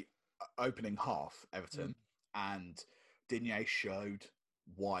great opening half, Everton, Mm. and Digne showed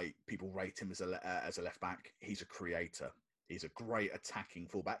why people rate him as a left back. He's a creator. He's a great attacking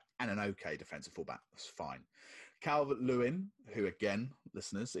fullback and an okay defensive fullback. That's fine. Calvert Lewin, who again,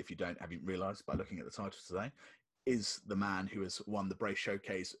 listeners, if you haven't realised by looking at the title today, is the man who has won the Brace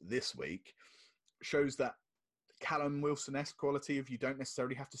Showcase this week, shows that Callum Wilson-esque quality of you don't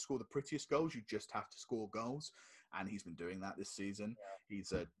necessarily have to score the prettiest goals, you just have to score goals. And he's been doing that this season. Yeah.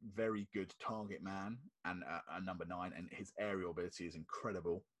 He's a very good target man and a number 9, and his aerial ability is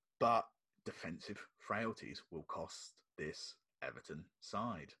incredible. But defensive frailties will cost this Everton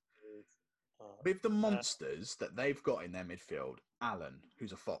side. With the monsters that they've got in their midfield, Allen,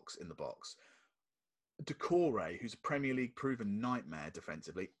 who's a fox in the box, Decore, who's a Premier League proven nightmare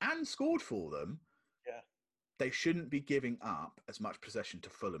defensively and scored for them, they shouldn't be giving up as much possession to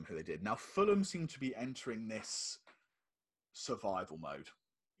Fulham, who they did. Now, Fulham seem to be entering this survival mode.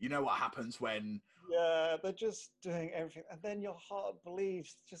 You know what happens when... Yeah, they're just doing everything. And then your heart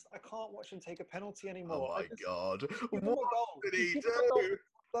bleeds. Just, I can't watch him take a penalty anymore. Oh, my God. What did he do?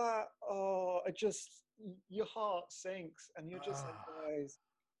 Your heart sinks. And you're just like, guys,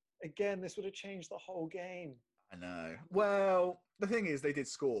 again, this would have changed the whole game. I know. Well, the thing is, they did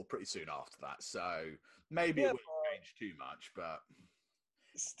score pretty soon after that, so maybe it wouldn't change too much, but...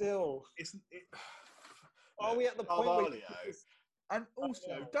 Still. Are we at the point and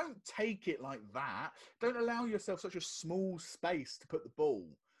also, don't take it like that. Don't allow yourself such a small space to put the ball.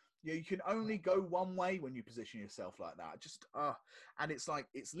 You can only go one way when you position yourself like that. Just and it's like,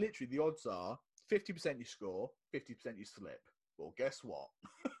 it's literally, the odds are 50% you score, 50% you slip. Well, guess what?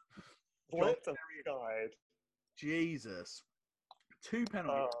 Flipped and guide. Jesus. 2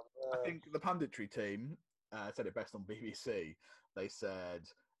 penalties. I think the punditry team said it best on BBC. They said,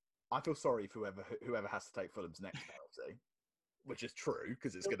 I feel sorry for whoever has to take Fulham's next penalty, which is true,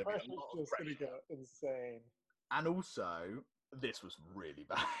 because it's going to be a lot of pressure. It's going to go insane. And also, this was really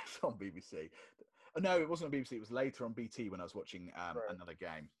bad on BBC. No, it wasn't on BBC. It was later on BT when I was watching another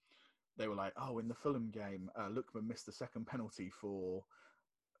game. They were like, in the Fulham game, Lookman missed the second penalty for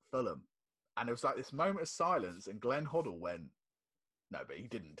Fulham. And it was like this moment of silence, and Glenn Hoddle went, no, but he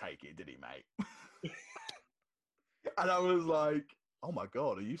didn't take it, did he, mate? And I was like, oh my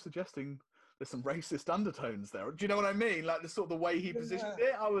God, are you suggesting there's some racist undertones there? Do you know what I mean? Like the way he positioned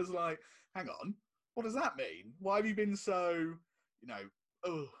it, I was like, hang on, what does that mean? Why have you been so,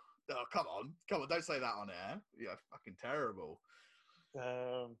 oh, come on, don't say that on air. Yeah, fucking terrible.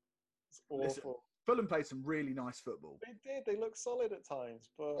 It's awful. Listen, Fulham played some really nice football. They did. They looked solid at times,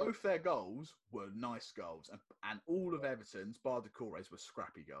 but both their goals were nice goals, and all of Everton's, bar Decore's, were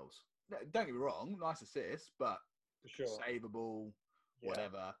scrappy goals. Don't get me wrong, nice assists, but savable,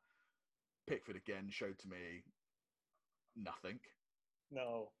 whatever. Pickford again showed to me nothing.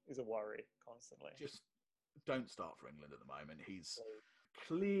 No, he's a worry constantly. Just don't start for England at the moment. He's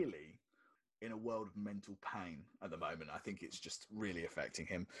clearly in a world of mental pain at the moment. I think it's just really affecting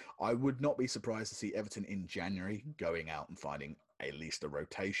him. I would not be surprised to see Everton in January going out and finding at least a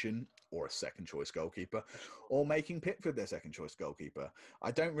rotation or a second choice goalkeeper, or making Pickford their second choice goalkeeper. I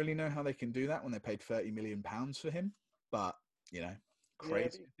don't really know how they can do that when they paid £30 million for him, but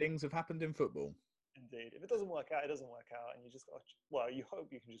crazy things have happened in football. Indeed. If it doesn't work out, it doesn't work out, and you just you hope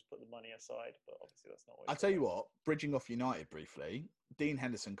you can just put the money aside, but obviously that's not what I'll tell you what, bridging off United briefly, Dean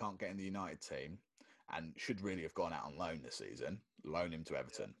Henderson can't get in the United team and should really have gone out on loan this season. Loan him to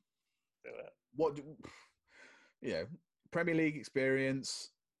Everton. Premier League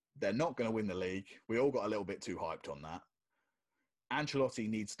experience. They're not going to win the league. We all got a little bit too hyped on that. Ancelotti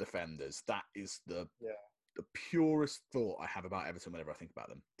needs defenders. That is the purest thought I have about Everton whenever I think about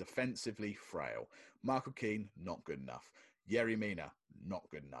them. Defensively frail. Michael Keane, not good enough. Yerry Mina, not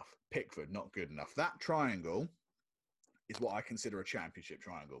good enough. Pickford, not good enough. That triangle is what I consider a championship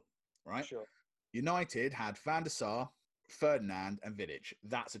triangle, right? Sure. United had Van der Sar, Ferdinand and Vidic.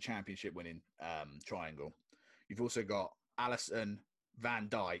 That's a championship winning triangle. You've also got Alisson, Van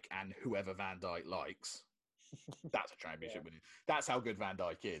Dijk and whoever Van Dijk likes. That's a championship winning. That's how good Van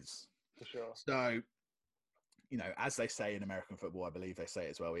Dijk is. For sure. So, as they say in American football, I believe they say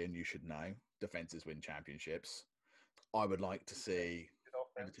it as well, Ian, you should know, defenses win championships. I would like to see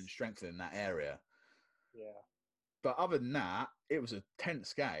Everton strengthen in that area. Yeah. But other than that, it was a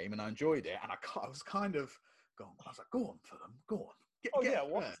tense game and I enjoyed it. And I was kind of going, I was like, go on for them, go on.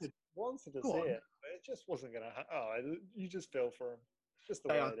 Wanted to see it. But it just wasn't going to happen. You just feel for him. Just the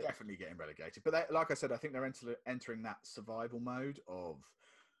They way are it is. definitely getting relegated. But like I said, I think they're entering that survival mode of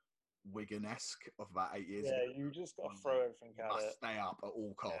Wigan-esque of about 8 years ago. Yeah, you just got to throw everything at Must it. stay up at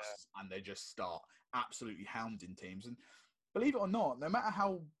all costs, and they just start absolutely hounding teams. And believe it or not, no matter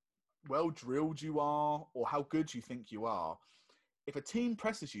how well drilled you are or how good you think you are, if a team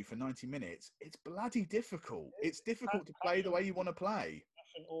presses you for 90 minutes, it's bloody difficult. It's difficult to play the way you want to play.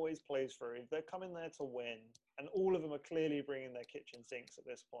 Passion always plays through. They're coming there to win, and all of them are clearly bringing their kitchen sinks at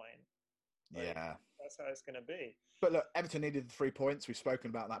this point. Like, Yeah. that's how it's going to be. But look, Everton needed the 3 points. We've spoken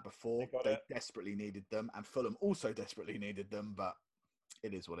about that before. They desperately needed them, and Fulham also desperately needed them, but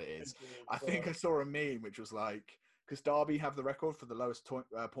it is what it is. I think I saw a meme which was like, because Derby have the record for the lowest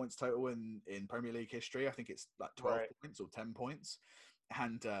points total in Premier League history. I think it's like 12 points or 10 points.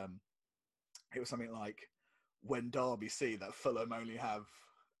 And it was something like, when Derby see that Fulham only have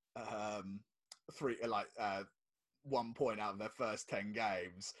 1 point out of their first 10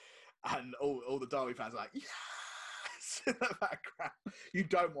 games, and all the Derby fans are like, yes, in the background. You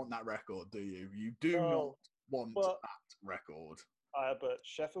don't want that record, do you? You do not want that record. But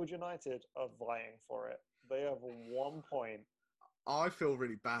Sheffield United are vying for it. They have 1 point. I feel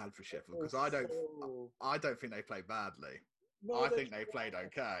really bad for Sheffield because I don't think they played badly. No, I think they played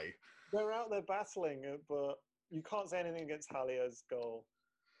okay. They're out there battling, but you can't say anything against Hallermark's goal.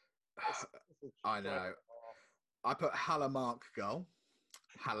 I know. I put Hallermark Goal,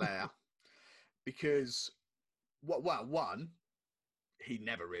 Haller, because one, he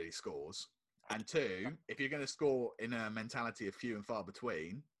never really scores, and two, if you're going to score in a mentality of few and far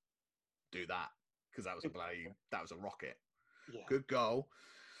between, do that, because that was a rocket. Yeah. Good goal.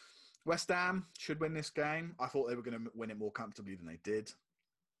 West Ham should win this game. I thought they were going to win it more comfortably than they did.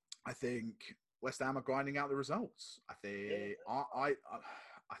 I think West Ham are grinding out the results. I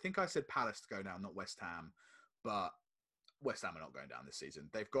think I said Palace to go down, not West Ham, but West Ham are not going down this season.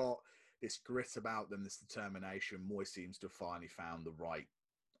 They've got this grit about them, this determination. Moyes seems to have finally found the right,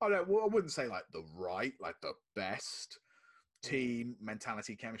 I wouldn't say like the best team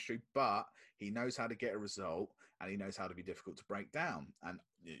mentality, chemistry, but he knows how to get a result and he knows how to be difficult to break down. And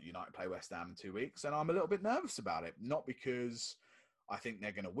United play West Ham in 2 weeks, and I'm a little bit nervous about it. Not because I think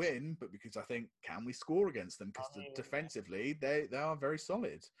they're going to win, but because I think, can we score against them? Because defensively, they are very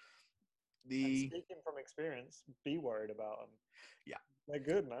solid. And speaking from experience, be worried about them. Yeah. They're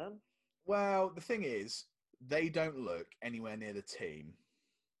good, man. Well, the thing is, they don't look anywhere near the team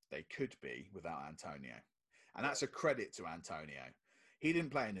they could be without Antonio. And that's a credit to Antonio. He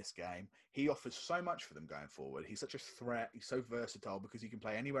didn't play in this game. He offers so much for them going forward. He's such a threat. He's so versatile because he can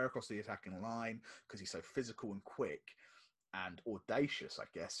play anywhere across the attacking line because he's so physical and quick and audacious, I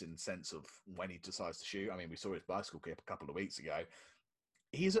guess, in the sense of when he decides to shoot. I mean, we saw his bicycle kick a couple of weeks ago.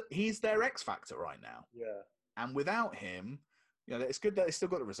 He's their X factor right now. Yeah. And without him, it's good that they still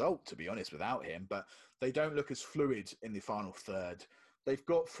got the result, to be honest, without him, but they don't look as fluid in the final third. They've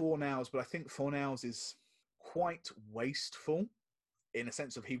got Fornals, but I think Fornals is quite wasteful in a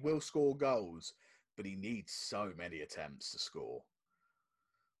sense of he will score goals, but he needs so many attempts to score.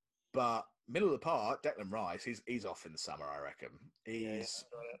 But middle of the park, Declan Rice, he's off in the summer, I reckon. He's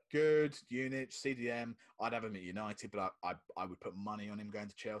good, Unich, CDM. I'd have him at United, but I would put money on him going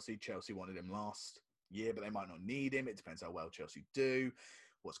to Chelsea. Chelsea wanted him last year, but they might not need him. It depends how well Chelsea do,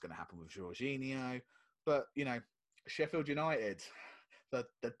 what's going to happen with Jorginho. But, Sheffield United, the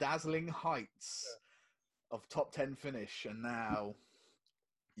dazzling heights of top 10 finish, and now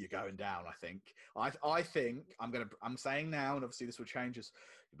you're going down. I think I'm saying now, and obviously this will change as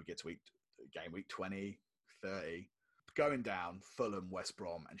we get to game week 20, 30, going down Fulham, West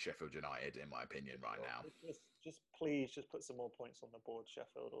Brom and Sheffield United, in my opinion, right now. Please put some more points on the board,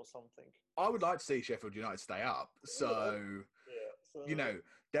 Sheffield, or something. I would like to see Sheffield United stay up. So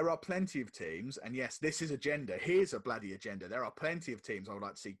there are plenty of teams, and yes, this is agenda. Here's a bloody agenda. There are plenty of teams I would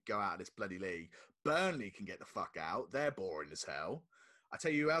like to see go out of this bloody league. Burnley can get the fuck out. They're boring as hell. I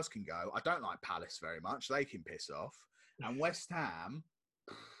tell you who else can go. I don't like Palace very much. They can piss off. And West Ham,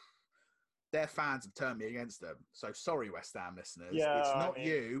 their fans have turned me against them. So sorry, West Ham listeners. Yeah, it's not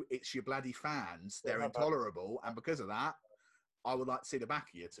you. It's your bloody fans. They're intolerable. And because of that, I would like to see the back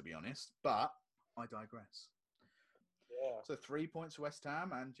of you, to be honest. But I digress. Yeah. So 3 points for West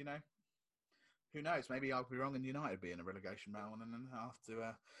Ham. And, who knows? Maybe I'll be wrong and United be in a relegation battle and then I'll have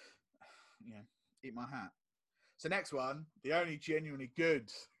to, eat my hat. So next one, the only genuinely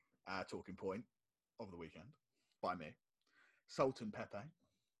good talking point of the weekend by me. Salt and Pepe.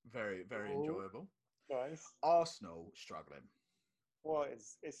 Very, very enjoyable. Nice. Arsenal struggling.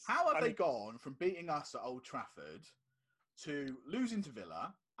 How have they gone from beating us at Old Trafford to losing to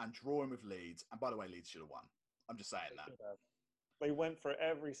Villa and drawing with Leeds? And by the way, Leeds should have won. I'm just saying that. They went for it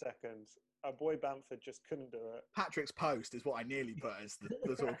every second. Our boy Bamford just couldn't do it. Patrick's post is what I nearly put as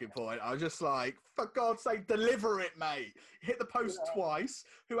the talking point. I was just like, for God's sake, deliver it, mate. Hit the post twice.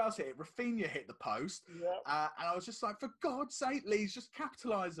 Who else hit it? Rafinha hit the post. Yeah. And I was just like, for God's sake, Leeds, just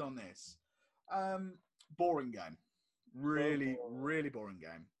capitalise on this. Boring game. Really, really boring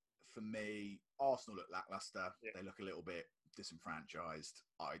game. For me, Arsenal look lacklustre. Yeah. They look a little bit disenfranchised.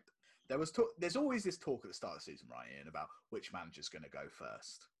 There's always this talk at the start of the season, right, Ian, about which manager's going to go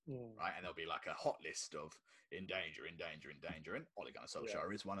first, right? And there'll be like a hot list of in danger. And Ole Gunnar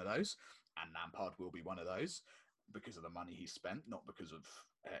Solskjaer is one of those, and Lampard will be one of those because of the money he spent, not because of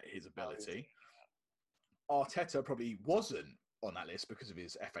his ability. Arteta probably wasn't on that list because of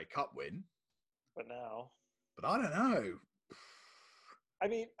his FA Cup win, but I don't know. I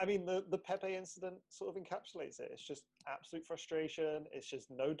mean, the Pepe incident sort of encapsulates it. It's just absolute frustration. It's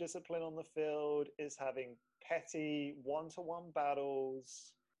just no discipline on the field. It's having petty one-to-one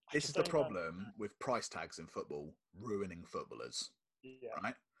battles. This is the problem with price tags in football ruining footballers. Yeah.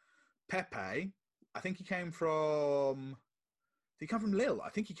 Right? Pepe, I think he came from... Did he come from Lille? I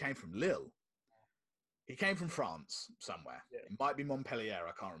think he came from Lille. He came from France somewhere. Yeah. It might be Montpellier.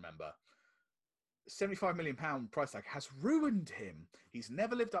 I can't remember. £75 million price tag has ruined him. He's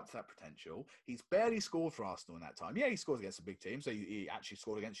never lived up to that potential. He's barely scored for Arsenal in that time. Yeah, he scores against a big team. So he actually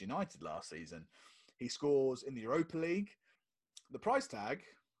scored against United last season. He scores in the Europa League. The price tag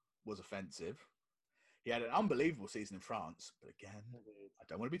was offensive. He had an unbelievable season in France. But again, I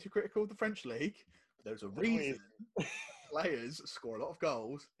don't want to be too critical of the French league. But there's a reason players score a lot of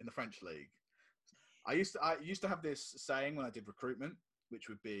goals in the French league. I used to have this saying when I did recruitment, which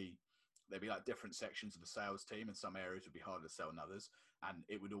would be, there'd be like different sections of the sales team, and some areas would be harder to sell than others. And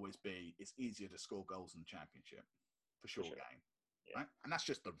it would always be, it's easier to score goals in the championship for sure. Game. Yeah. Right? And that's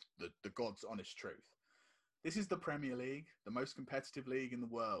just the God's honest truth. This is the Premier League, the most competitive league in the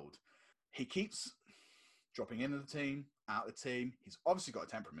world. He keeps dropping into the team, out of the team. He's obviously got a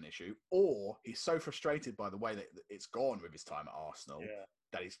temperament issue, or he's so frustrated by the way that it's gone with his time at Arsenal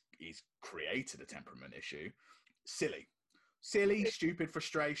that he's created a temperament issue. Silly, stupid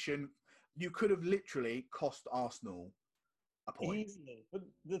frustration. You could have literally cost Arsenal a point. Easily. But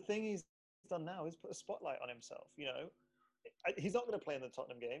the thing he's done now is put a spotlight on himself. You know, he's not going to play in the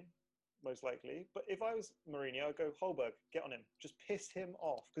Tottenham game, most likely. But if I was Mourinho, I'd go, Holberg, get on him. Just piss him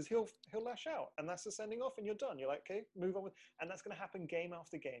off, because he'll lash out. And that's the sending off, and you're done. You're like, okay, move on with. And that's going to happen game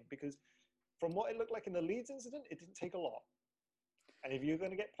after game, because from what it looked like in the Leeds incident, it didn't take a lot. And if you're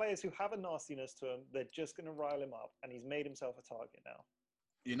going to get players who have a nastiness to him, they're just going to rile him up. And he's made himself a target now.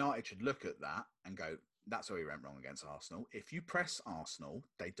 United should look at that and go, that's where we went wrong against Arsenal. If you press Arsenal,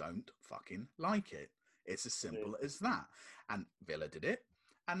 they don't fucking like it. It's as simple as that. And Villa did it,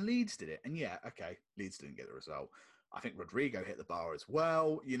 and Leeds did it. And yeah, okay, Leeds didn't get the result. I think Rodrigo hit the bar as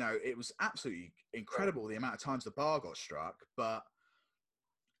well. You know, it was absolutely incredible the amount of times the bar got struck. But,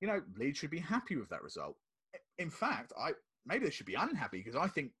 you know, Leeds should be happy with that result. In fact, maybe they should be unhappy, because I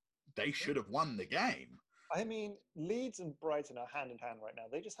think they should have won the game. I mean, Leeds and Brighton are hand in hand right now.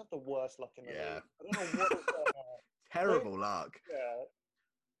 They just have the worst luck in the league. I don't know what is going on. Terrible luck. Yeah.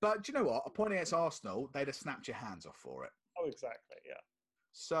 But do you know what? A point against Arsenal, they'd have snapped your hands off for it. Oh, exactly, yeah.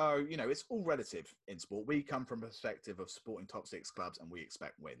 So, you know, it's all relative in sport. We come from a perspective of supporting top six clubs, and we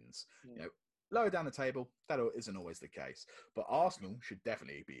expect wins. You know, lower down the table, that isn't always the case. But Arsenal should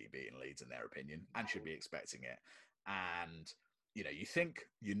definitely be beating Leeds in their opinion, and should be expecting it. And, you know, you think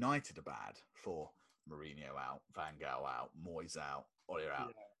United are bad for Mourinho out, Van Gaal out, Moyes out, Ole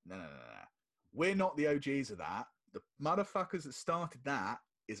out. No. We're not the OGs of that. The motherfuckers that started that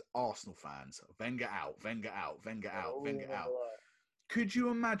is Arsenal fans. Wenger out. Could you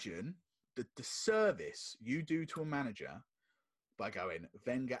imagine the service you do to a manager by going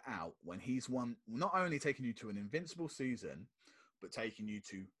Wenger out when he's won, not only taking you to an invincible season, but taking you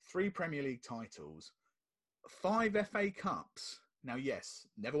to 3 Premier League titles, 5 FA Cups. Now, yes,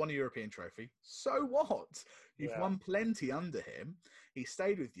 never won a European trophy. So what? You've won plenty under him. He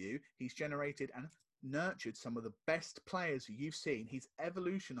stayed with you. He's generated and nurtured some of the best players you've seen. He's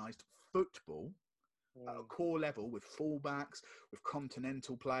evolutionized football at a core level with fullbacks, with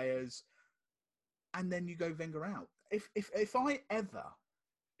continental players. And then you go Wenger out. If I'd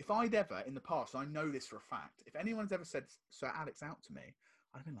ever in the past, I know this for a fact, if anyone's ever said Sir Alex out to me,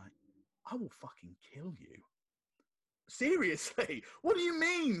 I'd been like, I will fucking kill you. Seriously, what do you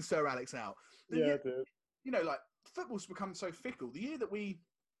mean, Sir Alex out? Dude. You know, like, football's become so fickle. The year that we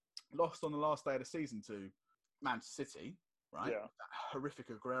lost on the last day of the season to Manchester City, right? Yeah. That horrific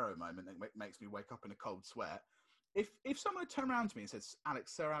Aguero moment that makes me wake up in a cold sweat. If someone had turned around to me and said,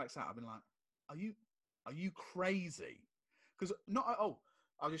 Sir Alex out, I'd been like, are you crazy? Because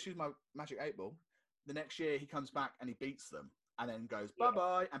I'll just use my magic 8-ball. The next year he comes back and he beats them and then goes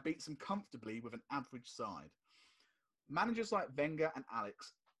bye-bye and beats them comfortably with an average side. Managers like Wenger and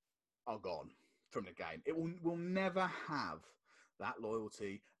Alex are gone from the game. It will never have that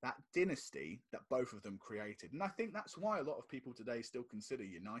loyalty, that dynasty that both of them created. And I think that's why a lot of people today still consider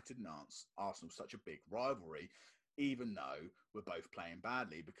United and Arsenal such a big rivalry, even though we're both playing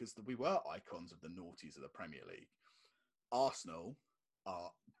badly, because we were icons of the noughties of the Premier League. Arsenal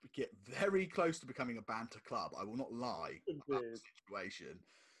get very close to becoming a banter club. I will not lie about the situation.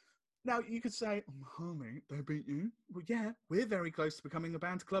 Now, you could say, Mohammed, they beat you. Well, yeah, we're very close to becoming a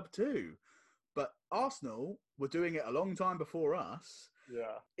banter club too. But Arsenal were doing it a long time before us.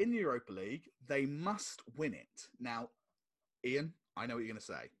 Yeah. In the Europa League, they must win it. Now, Ian, I know what you're going to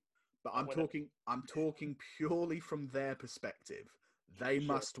say, but I'm talking purely from their perspective. They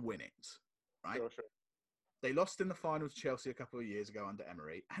must win it, right? Sure. They lost in the final to Chelsea a couple of years ago under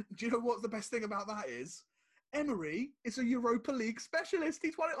Emery. And do you know what the best thing about that is? Emery is a Europa League specialist.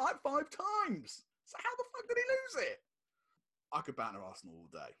 He's won it like 5 times. So how the fuck did he lose it? I could banter Arsenal all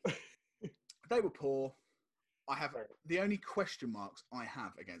day. They were poor. The only question marks I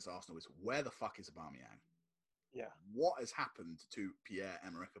have against Arsenal is where the fuck is Aubameyang? Yeah. What has happened to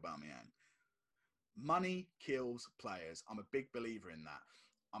Pierre-Emerick Aubameyang? Money kills players. I'm a big believer in that.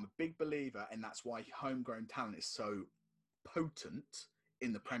 I'm a big believer, and that's why homegrown talent is so potent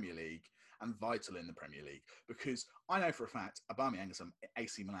in the Premier League and vital in the Premier League. Because I know for a fact Aubameyang is an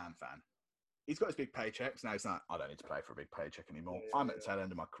AC Milan fan. He's got his big paychecks. Now he's like, I don't need to play for a big paycheck anymore. I'm at the tail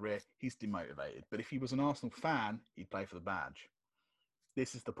end of my career. He's demotivated. But if he was an Arsenal fan, he'd play for the badge.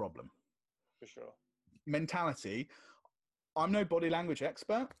 This is the problem. For sure. Mentality. I'm no body language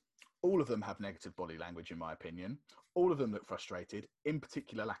expert. All of them have negative body language, in my opinion. All of them look frustrated, in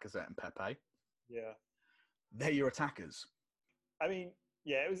particular Lacazette and Pepe. Yeah. They're your attackers. I mean,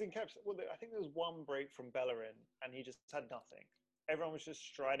 yeah, it was encapsulated. Well, I think there was one break from Bellerin, and he just had nothing. Everyone was just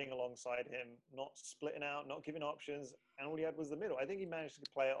striding alongside him, not splitting out, not giving options, and all he had was the middle. I think he managed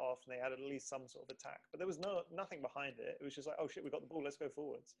to play it off, and they had at least some sort of attack. But there was nothing behind it. It was just like, oh shit, we got the ball, let's go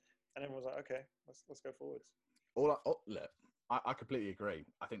forwards. And everyone was like, okay, let's go forwards. Look, I completely agree.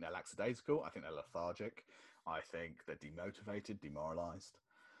 I think they're lackadaisical. I think they're lethargic. I think they're demotivated, demoralised.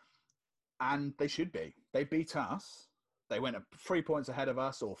 And they should be. They beat us. They went 3 points ahead of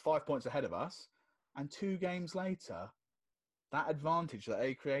us or 5 points ahead of us. And 2 games later, that advantage that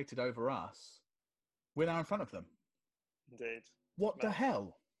they created over us, we're now in front of them. Indeed. What the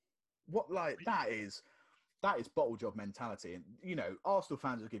hell? That is bottle job mentality. And, you know, Arsenal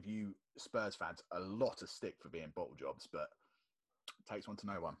fans will give you Spurs fans a lot of stick for being bottle jobs, but it takes one to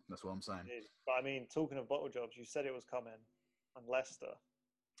know one. That's what I'm saying. But I mean, talking of bottle jobs, you said it was coming on Leicester.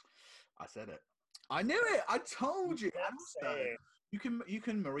 I said it. I knew it. I told you. You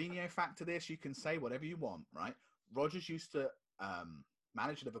can Mourinho factor this. You can say whatever you want, right? Rodgers used to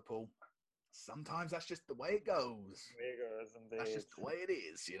manage Liverpool. Sometimes that's just the way it goes. Indeed. That's just the way it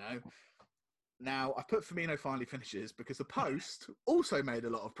is, you know. Now, I put Firmino Finally Finishes because the Post also made a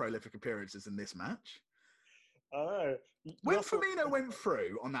lot of prolific appearances in this match. Oh, when Firmino went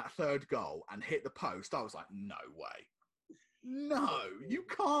through on that 3rd goal and hit the post, I was like, no way. No, you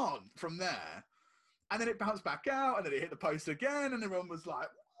can't from there. And then it bounced back out and then it hit the post again and everyone was like,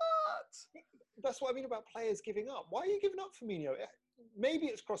 what? That's what I mean about players giving up. Why are you giving up, Firmino? Maybe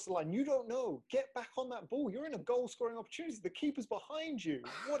it's crossed the line. You don't know. Get back on that ball. You're in a goal-scoring opportunity. The keeper's behind you.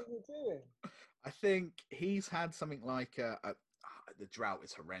 What are you doing? I think he's had something like the drought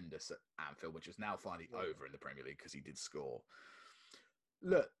is horrendous at Anfield, which is now finally over in the Premier League because he did score.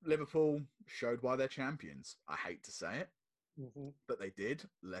 Look, Liverpool showed why they're champions. I hate to say it, but they did.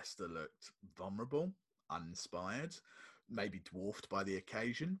 Leicester looked vulnerable, uninspired, maybe dwarfed by the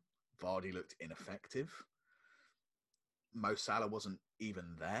occasion. Vardy looked ineffective. Mo Salah wasn't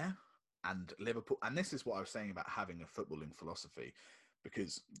even there. And Liverpool, and this is what I was saying about having a footballing philosophy,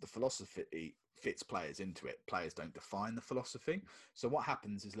 because the philosophy fits players into it. Players don't define the philosophy. So what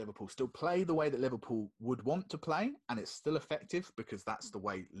happens is Liverpool still play the way that Liverpool would want to play, and it's still effective because that's the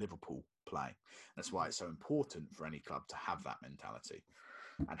way Liverpool play. That's why it's so important for any club to have that mentality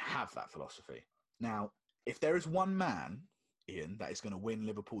and have that philosophy. Now, if there is one man, Ian, that is going to win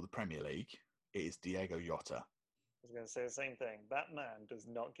Liverpool the Premier League, it is Diego Jota. I was going to say the same thing. That man does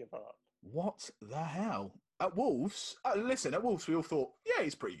not give up. What the hell? At Wolves, listen, at Wolves we all thought, yeah,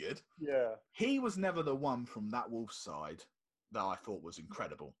 he's pretty good. Yeah. He was never the one from that Wolves side that I thought was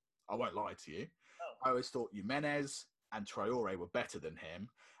incredible. I won't lie to you. I always thought Jimenez and Traore were better than him.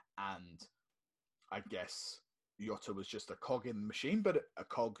 And I guess Jota was just a cog in the machine, but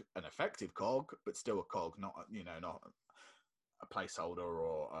an effective cog, but still a cog, not. a placeholder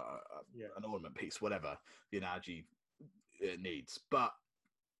or an ornament piece, whatever the analogy it needs. But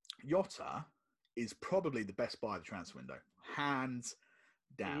Jota is probably the best buy of the transfer window, hands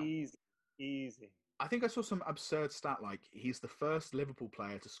down. Easy. I think I saw some absurd stat like he's the first Liverpool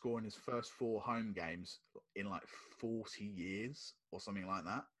player to score in his first 4 home games in like 40 years or something like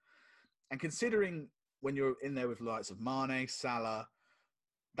that. And considering when you're in there with the likes of Mane, Salah,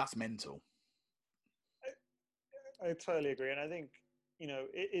 that's mental. I totally agree. And I think,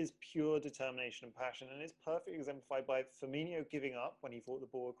 it is pure determination and passion. And it's perfectly exemplified by Firmino giving up when he fought the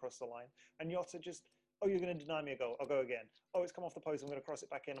ball across the line. And Jota just, oh, you're going to deny me a goal. I'll go again. Oh, it's come off the post. I'm going to cross it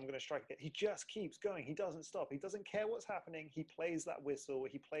back in. I'm going to strike again. He just keeps going. He doesn't stop. He doesn't care what's happening. He plays that whistle.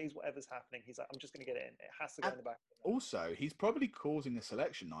 He plays whatever's happening. He's like, I'm just going to get it in. It has to go in the back. Also, he's probably causing a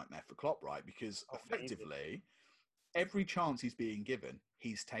selection nightmare for Klopp, right? Because effectively, every chance he's being given,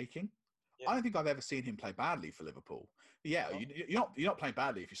 he's taking. Yeah. I don't think I've ever seen him play badly for Liverpool. Yeah, you're not playing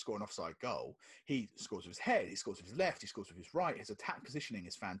badly if you score an offside goal. He scores with his head, he scores with his left, he scores with his right. His attack positioning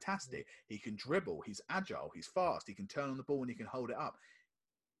is fantastic. He can dribble, he's agile, he's fast, he can turn on the ball and he can hold it up.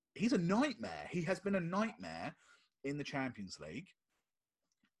 He's a nightmare. He has been a nightmare in the Champions League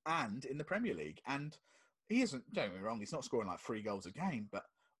and in the Premier League. And he isn't, don't get me wrong, he's not scoring like 3 goals a game, but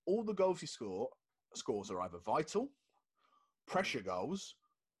all the goals he scores are either vital, pressure goals,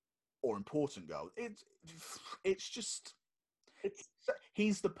 or important goals.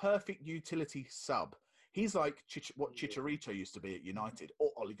 He's the perfect utility sub. He's like what Chicharito used to be at United, or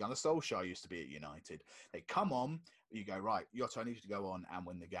Ole Gunnar Solskjaer used to be at United. They come on, you go, right, Jota, I need you to go on and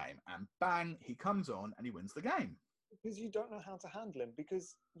win the game. And bang, he comes on and he wins the game. Because you don't know how to handle him,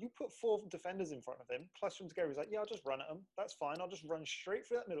 because you put 4 defenders in front of him, cluster them together. He's like, yeah, I'll just run at him. That's fine. I'll just run straight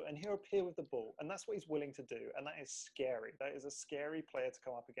through that middle and he'll appear with the ball. And that's what he's willing to do. And that is scary. That is a scary player to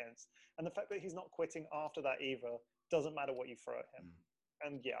come up against. And the fact that he's not quitting after that either, doesn't matter what you throw at him.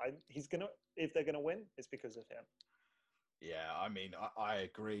 And yeah, if they're going to win, it's because of him. Yeah, I mean, I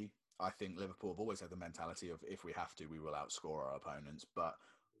agree. I think Liverpool have always had the mentality of if we have to, we will outscore our opponents. But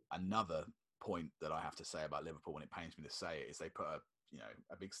another point that I have to say about Liverpool, and it pains me to say it, is they put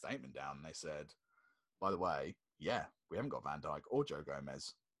a big statement down and they said, by the way, yeah, we haven't got Van Dijk or Joe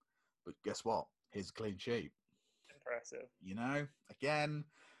Gomez, but guess what? Here's a clean sheet. Impressive. Again,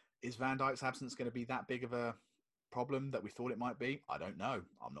 is Van Dijk's absence going to be that big of a problem that we thought it might be? I don't know.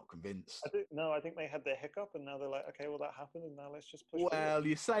 I'm not convinced. I think they had their hiccup and now they're like, okay, well, that happened and now let's just push forward. Forward.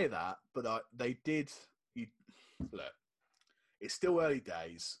 You say that, but they did. Look, it's still early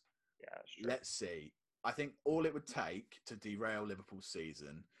days. Yeah, let's see. I think all it would take to derail Liverpool's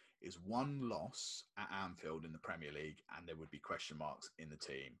season is one loss at Anfield in the Premier League, and there would be question marks in the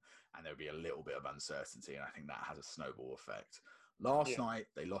team, and there would be a little bit of uncertainty, and I think that has a snowball effect. Last night,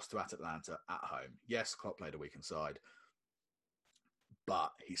 they lost to Atalanta at home. Yes, Klopp played a weakened side,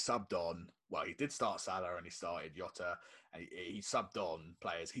 but he subbed on. Well, he did start Salah and he started Jota, and he subbed on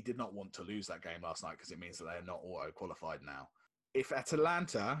players. He did not want to lose that game last night because it means that they are not auto-qualified now. If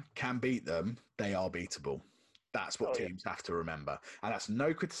Atalanta can beat them, they are beatable. That's what teams have to remember. And that's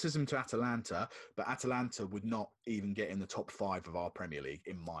no criticism to Atalanta, but Atalanta would not even get in the top 5 of our Premier League,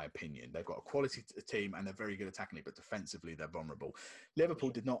 in my opinion. They've got a quality team and they're very good attacking it, but defensively they're vulnerable. Liverpool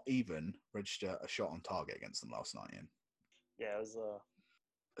did not even register a shot on target against them last night, Ian. Yeah, it was...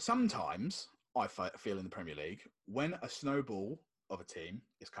 Sometimes, I feel in the Premier League, when a snowball of a team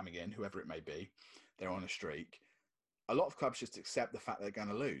is coming in, whoever it may be, they're on a streak, a lot of clubs just accept the fact they're going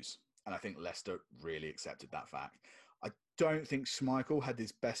to lose. And I think Leicester really accepted that fact. I don't think Schmeichel had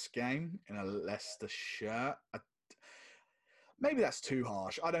his best game in a Leicester shirt. Maybe that's too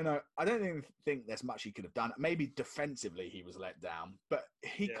harsh. I don't know. I don't even think there's much he could have done. Maybe defensively he was let down, but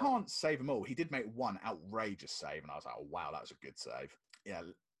he can't save them all. He did make one outrageous save, and I was like, oh, wow, that was a good save. Yeah,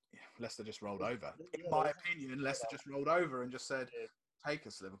 Leicester just rolled over. In my opinion, Leicester just rolled over and just said, take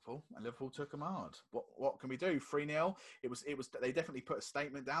us, Liverpool. And Liverpool took them hard. What can we do? 3-0. It was. They definitely put a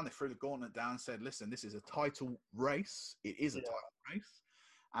statement down. They threw the gauntlet down and said, listen, this is a title race. It is a title race.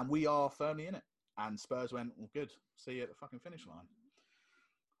 And we are firmly in it. And Spurs went, well, good. See you at the fucking finish line.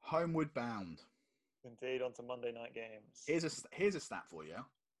 Homeward Bound. Indeed, on to Monday night games. Here's a stat for you.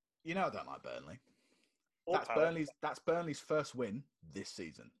 You know I don't like Burnley. That's Burnley's first win this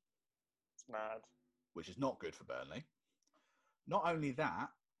season. It's mad. Which is not good for Burnley. Not only that,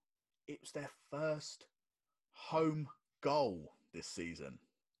 it was their first home goal this season.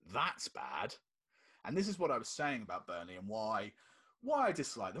 That's bad. And this is what I was saying about Burnley and why I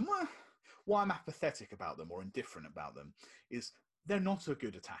dislike them. Why I'm apathetic about them or indifferent about them is they're not a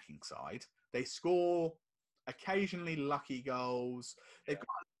good attacking side. They score occasionally lucky goals. They've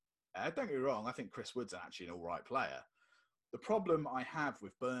got, don't get me wrong, I think Chris Wood's actually an all right player. The problem I have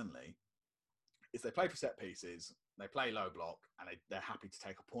with Burnley is they play for set pieces, they play low block, and they're happy to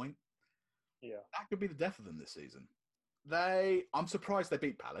take a point. Yeah. That could be the death of them this season. I'm surprised they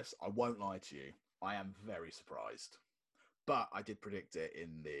beat Palace. I won't lie to you. I am very surprised. But I did predict it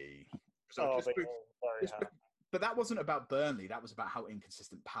in the... But that wasn't about Burnley. That was about how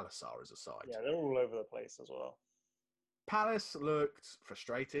inconsistent Palace are as a side. Yeah, they're all over the place as well. Palace looked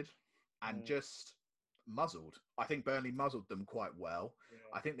frustrated and just muzzled. I think Burnley muzzled them quite well. Yeah.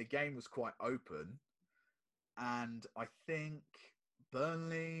 I think the game was quite open. And I think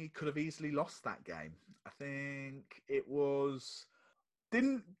Burnley could have easily lost that game. I think it was...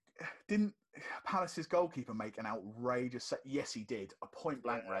 Didn't Palace's goalkeeper make an outrageous save? Yes, he did. A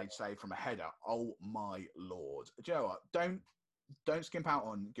point-blank range save from a header. Oh, my Lord. Do you know what? Don't skimp out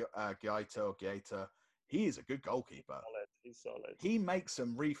on Gaeta. He is a good goalkeeper. He's solid. He makes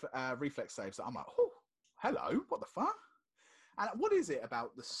some reflex saves that I'm like, oh, hello, what the fuck? And what is it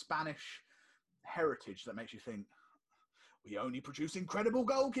about the Spanish heritage that makes you think, we only produce incredible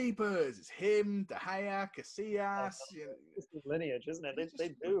goalkeepers? It's him, De Gea, Casillas. It's the lineage, isn't it? They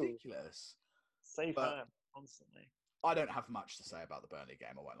do. Ridiculous. Safe hand constantly. I don't have much to say about the Burnley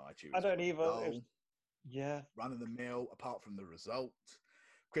game, I won't lie to you. I don't either. Run of the mill, apart from the result.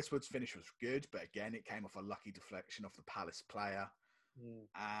 Chris Wood's finish was good, but again, it came off a lucky deflection off the Palace player.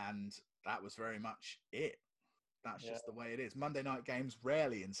 And that was very much it. That's just the way it is. Monday night games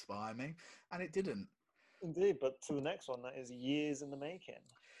rarely inspire me, and it didn't. Indeed, but to the next one, that is years in the making.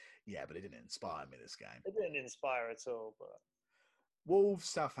 Yeah, but it didn't inspire me this game. It didn't inspire at all. But Wolves,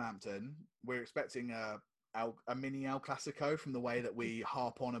 Southampton, we're expecting a mini El Clasico from the way that we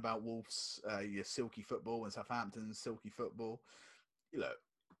harp on about Wolves, your silky football, and Southampton's silky football. Look,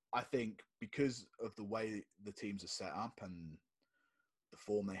 I think because of the way the teams are set up and the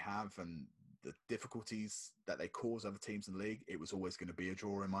form they have and the difficulties that they cause other teams in the league, it was always going to be a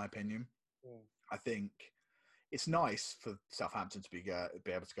draw, in my opinion. I think it's nice for Southampton to be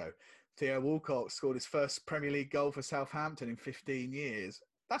able to go, Theo Walcott scored his first Premier League goal for Southampton in 15 years.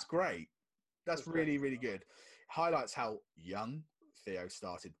 That's great. That's really, really good. Highlights how young Theo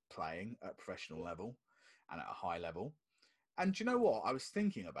started playing at professional level and at a high level. And do you know what? I was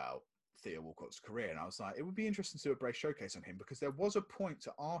thinking about Theo Walcott's career, and I was like, it would be interesting to do a brace showcase on him, because there was a point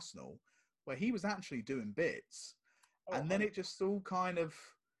to Arsenal where he was actually doing bits, and then it just all kind of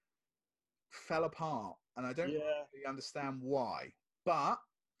fell apart, and I don't really understand why. But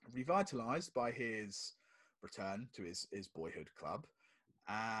revitalised by his return to his boyhood club,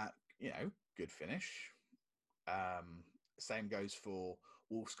 good finish. Same goes for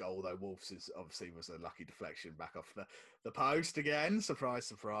Wolves' goal, though Wolves was a lucky deflection back off the post again. Surprise,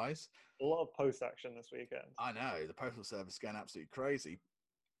 surprise. A lot of post action this weekend. I know. The postal service going absolutely crazy.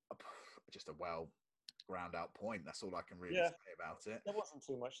 Just a well ground out point. That's all I can really say about it. There wasn't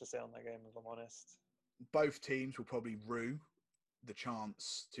too much to say on that game, if I'm honest. Both teams will probably rue the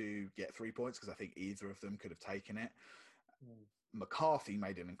chance to get 3 points, because I think either of them could have taken it. McCarthy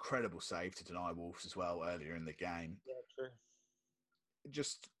made an incredible save to deny Wolves as well earlier in the game. Yeah, true.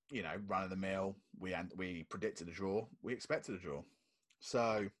 Just, run of the mill. We predicted a draw. We expected a draw.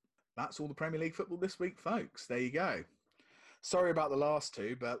 So that's all the Premier League football this week, folks. There you go. Sorry about the last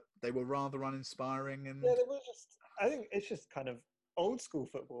two, but they were rather uninspiring. And yeah, they were just. I think it's just kind of old school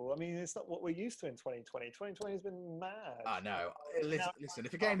football. I mean, it's not what we're used to in 2020. 2020 has been mad. I know. Listen,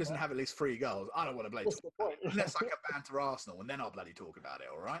 if a game doesn't have at least 3 goals, I don't want to blame it. Unless I can banter Arsenal, and then I'll bloody talk about it,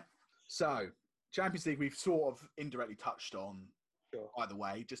 all right? So, Champions League, we've sort of indirectly touched on. Sure. By the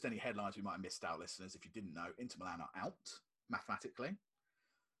way, just any headlines we might have missed out, listeners, if you didn't know, Inter Milan are out, mathematically.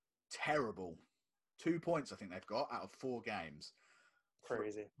 Terrible. 2 points, I think they've got out of 4 games.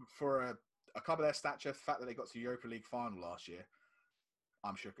 Crazy. For a club of their stature, the fact that they got to the Europa League final last year,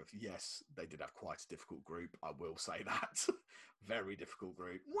 I'm shook of. Yes, they did have quite a difficult group. I will say that. Very difficult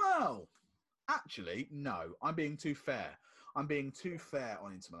group. Well, actually, no. I'm being too fair. I'm being too fair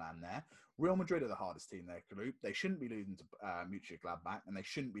on Inter Milan there. Real Madrid are the hardest team in their group. They shouldn't be losing to Mönchengladbach, and they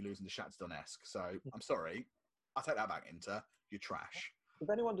shouldn't be losing to Shakhtar Donetsk. So, I'm sorry. I'll take that back, Inter. You're trash. If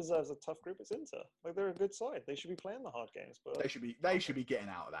anyone deserves a tough group, it's Inter. Like, they're a good side. They should be playing the hard games. But they should be getting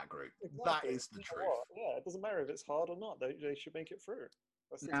out of that group. Exactly. That is the truth. Yeah, it doesn't matter if it's hard or not. They should make it through.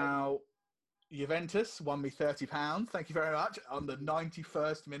 Now, Juventus won me £30. Thank you very much. On the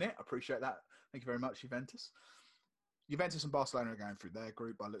 91st minute. I appreciate that. Thank you very much, Juventus. Juventus and Barcelona are going through their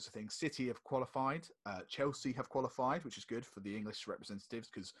group by looks of things. City have qualified. Chelsea have qualified, which is good for the English representatives,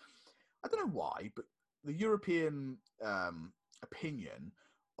 because I don't know why, but the European opinion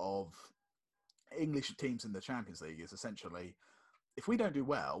of English teams in the Champions League is essentially, if we don't do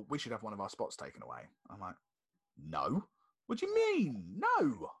well, we should have one of our spots taken away. I'm like, no. What do you mean? No,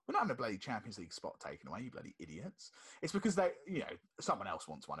 we're not having a bloody Champions League spot taken away, you bloody idiots. It's because someone else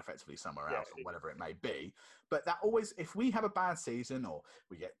wants one effectively somewhere else or whatever it may be. But that always, if we have a bad season or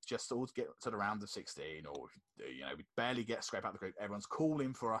we get to the round of 16 or, we barely scrape out the group, everyone's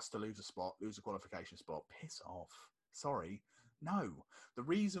calling for us to lose a qualification spot. Piss off. Sorry. No. The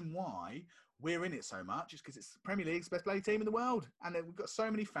reason why we're in it so much is because it's the Premier League's best bloody team in the world. And we've got so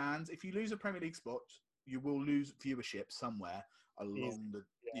many fans. If you lose a Premier League spot, you will lose viewership somewhere along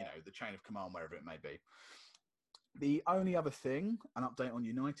the chain of command, wherever it may be. The only other thing, an update on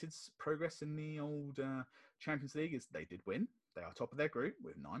United's progress in the old Champions League, is they did win. They are top of their group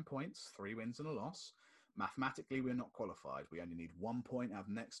with 9 points, 3 wins and a loss. Mathematically, we're not qualified. We only need 1 point out of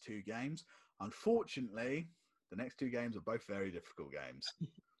the next 2 games. Unfortunately, the next 2 games are both very difficult games.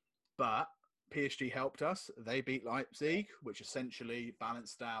 But PSG helped us. They beat Leipzig, which essentially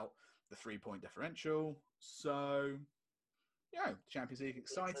balanced out the 3-point differential. So, Champions League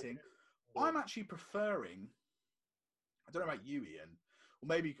exciting. I'm actually preferring, I don't know about you, Ian, or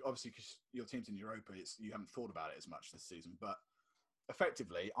maybe obviously because your team's in Europa, you haven't thought about it as much this season, but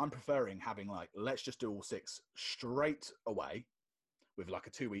effectively, I'm preferring having let's just do all 6 straight away with a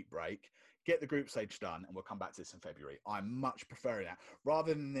 2-week break, get the group stage done, and we'll come back to this in February. I'm much preferring that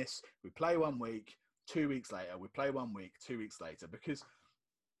rather than this. We play 1 week, 2 weeks later, we play 1 week, 2 weeks later, because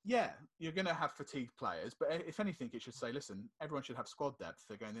you're going to have fatigued players, but if anything, it should say, listen, everyone should have squad depth.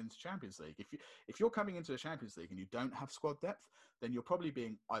 They're going into Champions League. If you're coming into the Champions League and you don't have squad depth, then you're probably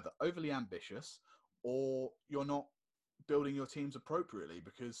being either overly ambitious or you're not building your teams appropriately.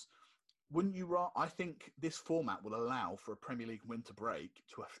 Because I think this format will allow for a Premier League winter break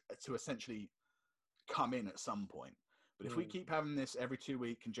to essentially come in at some point. But if we keep having this every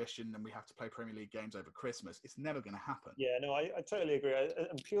 2-week congestion and we have to play Premier League games over Christmas, it's never going to happen. Yeah, no, I totally agree.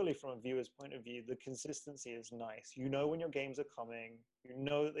 And purely from a viewer's point of view, the consistency is nice. You know when your games are coming. You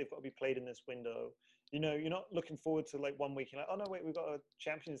know that they've got to be played in this window. You're not looking forward to 1 week. You're like, oh, no, wait, we've got a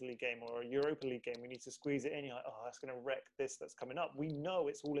Champions League game or a Europa League game. We need to squeeze it in. You're like, oh, that's going to wreck this that's coming up. We know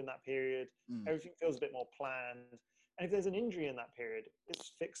it's all in that period. Everything feels a bit more planned. And if there's an injury in that period,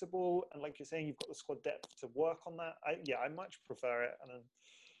 it's fixable. And like you're saying, you've got the squad depth to work on that. I much prefer it. And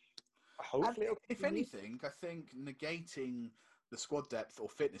hopefully, if anything, I think negating the squad depth or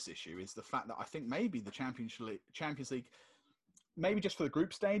fitness issue is the fact that I think maybe the Champions League, maybe just for the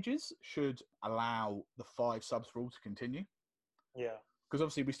group stages, should allow the 5 subs rule to continue. Yeah. Because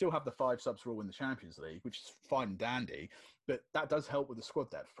obviously we still have the 5 subs rule in the Champions League, which is fine and dandy, but that does help with the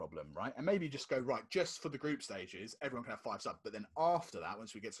squad depth problem, right? And maybe just go, right, just for the group stages, everyone can have 5 subs. But then after that,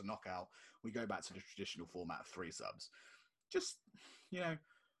 once we get to knockout, we go back to the traditional format of 3 subs. Just,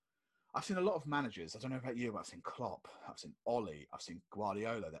 I've seen a lot of managers, I don't know about you, but I've seen Klopp, I've seen Ollie, I've seen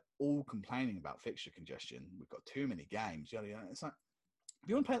Guardiola. They're all complaining about fixture congestion. We've got too many games. It's like, if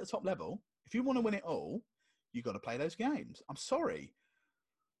you want to play at the top level, if you want to win it all, you've got to play those games. I'm sorry.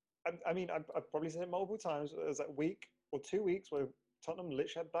 I mean, I've probably said it multiple times. It was that week or 2 weeks where Tottenham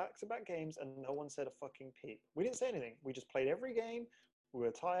literally had back-to-back games and no one said a fucking peep. We didn't say anything. We just played every game. We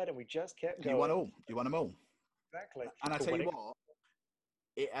were tired and we just kept going. You won all. You won them all. Exactly. And I tell you what,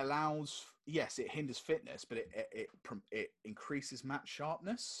 it allows, yes, it hinders fitness, but it increases match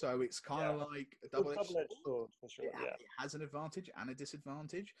sharpness. So it's kind of like a double-edged sword. For sure. It has an advantage and a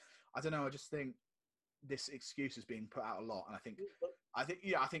disadvantage. I don't know. I just think this excuse is being put out a lot, and I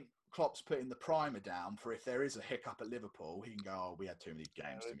think Klopp's putting the primer down for if there is a hiccup at Liverpool, he can go, oh, we had too many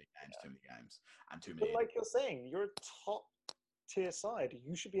games, and too many. But like you're saying, you're a top tier side.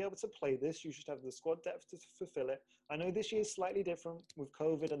 You should be able to play this. You should have the squad depth to fulfill it. I know this year is slightly different with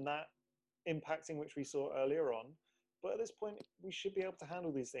COVID and that impacting, which we saw earlier on. But at this point, we should be able to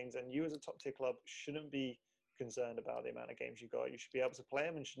handle these things. And you as a top tier club shouldn't be concerned about the amount of games you got. You should be able to play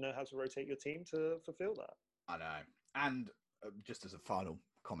them and should know how to rotate your team to fulfill that. I know. And just as a final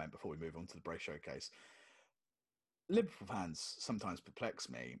comment before we move on to the Brace Showcase, Liverpool fans sometimes perplex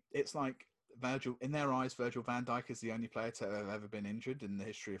me. It's like in their eyes, Virgil van Dijk is the only player to have ever been injured in the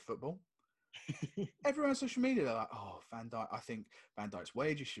history of football. Everyone on social media, they're like, oh, Van Dijk, I think Van Dijk's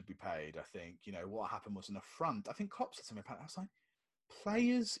wages should be paid. I think, what happened was an affront. I think Klopp said something about that. I was like,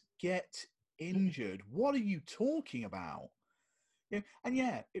 players get injured. What are you talking about? And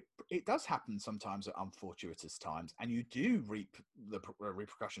it does happen sometimes at unfortuitous times, and you do reap the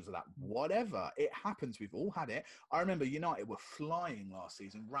repercussions of that. Whatever, it happens. We've all had it. I remember United were flying last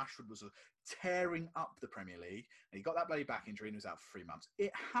season. Rashford was tearing up the Premier League, and he got that bloody back injury and was out for 3 months.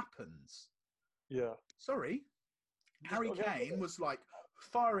 It happens. Yeah. Sorry. Harry Kane was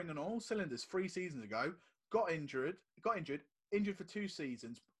firing on all cylinders 3 seasons ago, got injured for 2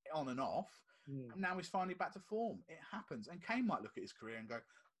 seasons on and off, And now he's finally back to form. It happens. And Kane might look at his career and go,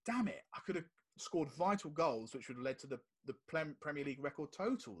 damn it, I could have scored vital goals, which would have led to the Premier League record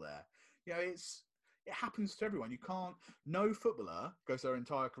total there. You know, it happens to everyone. You can't, no footballer goes their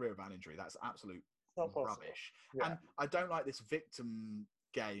entire career without injury. That's absolute rubbish. Yeah. And I don't like this victim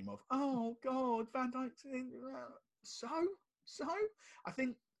game of, oh God, Van Dijk's in. So I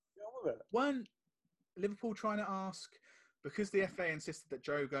think weren't Liverpool trying to ask, because the FA insisted that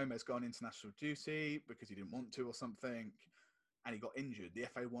Joe Gomez go on international duty because he didn't want to or something, and he got injured, the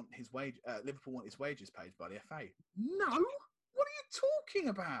FA want his wage. Liverpool want his wages paid by the FA. No, what are you talking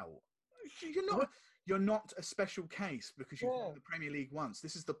about? You're not a special case because you've won the Premier League once.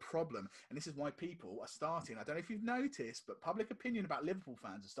 This is the problem, and this is why people are starting. I don't know if you've noticed, but public opinion about Liverpool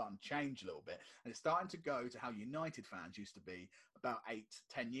fans is starting to change a little bit, and it's starting to go to how United fans used to be about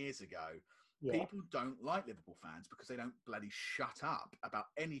 8-10 years ago. Yeah. People don't like Liverpool fans because they don't bloody shut up about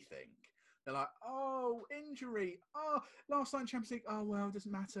anything. They're like, oh, injury. Oh, last night in Champions League. Oh, well, it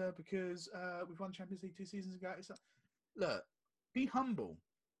doesn't matter because we've won Champions League 2 seasons ago. It's like, look, be humble.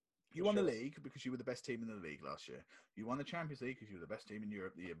 You won the league because you were the best team in the league last year. You won the Champions League because you were the best team in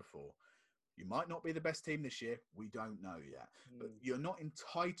Europe the year before. You might not be the best team this year. We don't know yet. But you're not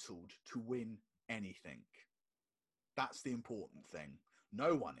entitled to win anything. That's the important thing.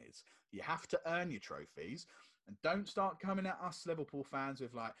 No one is. You have to earn your trophies. And don't start coming at us Liverpool fans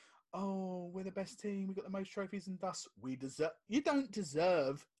with like, oh, we're the best team. We've got the most trophies and thus we deserve. You don't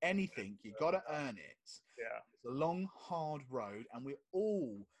deserve anything. You got to earn it. Yeah. It's a long, hard road. And we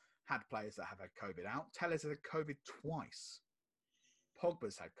all had players that have had COVID out. Tellers had COVID twice.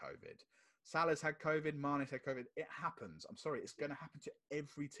 Pogba's had COVID. Salah's had COVID. Mane's had COVID. It happens. I'm sorry. It's going to happen to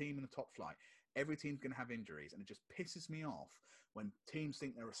every team in the top flight. Every team's going to have injuries. And it just pisses me off when teams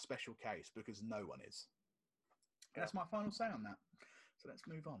think they're a special case because no one is. And that's my final say on that. So let's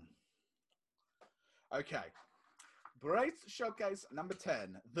move on. Okay. Great showcase number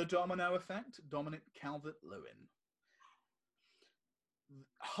 10. The Domino Effect. Dominic Calvert Lewin.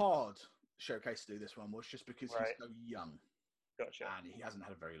 Hard showcase to do this one was just because he's so young. Gotcha. And he hasn't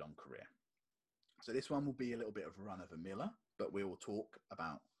had a very long career. So this one will be a little bit of a run of a miller, but we will talk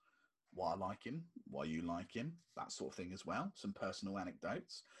about why I like him, why you like him, that sort of thing as well. Some personal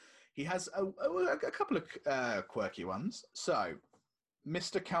anecdotes. He has a couple of quirky ones. So,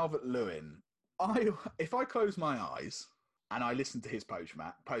 Mr. Calvert Lewin, if I close my eyes and I listen to his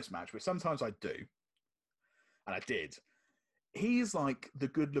post-match, which sometimes I do, and I did, he's like the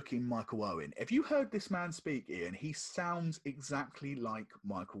good-looking Michael Owen. Have you heard this man speak, Ian? He sounds exactly like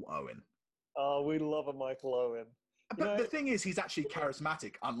Michael Owen. Oh, we love a Michael Owen. But the thing is, he's actually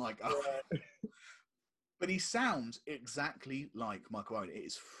charismatic, unlike Owen. But he sounds exactly like Michael Owen. It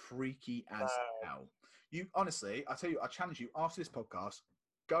is freaky as hell. You honestly, I tell you, I challenge you after this podcast,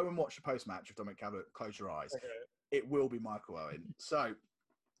 go and watch the post-match of Dominic Calvert. Close your eyes. Okay. It will be Michael Owen. So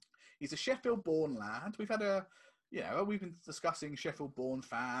he's a Sheffield-born lad. We've had we've been discussing Sheffield-born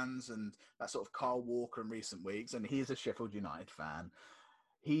fans and that sort of Carl Walker in recent weeks, and he is a Sheffield United fan.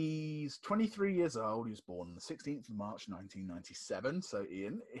 He's 23 years old. He was born on the 16th of March, 1997. So,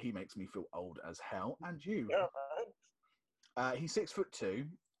 Ian, he makes me feel old as hell. And you. Yeah, he's 6'2".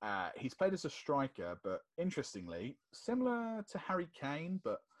 He's played as a striker, but interestingly, similar to Harry Kane,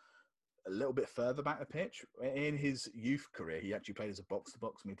 but a little bit further back the pitch. In his youth career, he actually played as a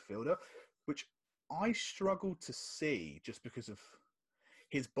box-to-box midfielder, which I struggled to see just because of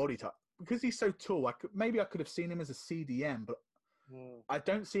his body type. Because he's so tall, I could have seen him as a CDM, but I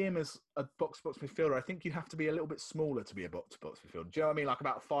don't see him as a box-to-box midfielder. I think you have to be a little bit smaller to be a box-to-box midfielder. Do you know what I mean? Like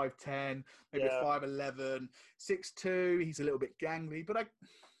about 5'10", maybe 5'11", 6'2". He's a little bit gangly, but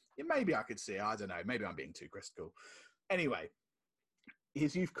maybe I could see it. I don't know. Maybe I'm being too critical. Anyway,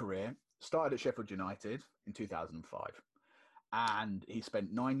 his youth career started at Sheffield United in 2005, and he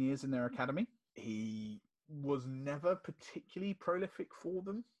spent 9 years in their academy. He was never particularly prolific for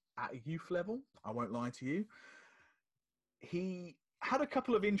them at a youth level. I won't lie to you. He had a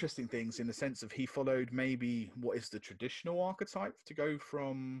couple of interesting things in the sense of he followed maybe what is the traditional archetype to go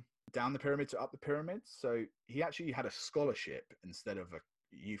from down the pyramid to up the pyramid. So he actually had a scholarship instead of a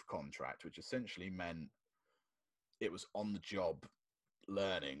youth contract, which essentially meant it was on the job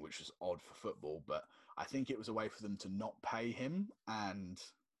learning, which was odd for football. But I think it was a way for them to not pay him and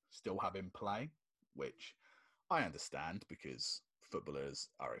still have him play, which I understand because footballers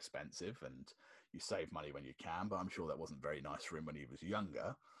are expensive and you save money when you can, but I'm sure that wasn't very nice for him when he was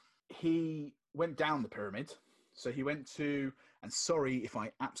younger. He went down the pyramid. So he went to, and sorry if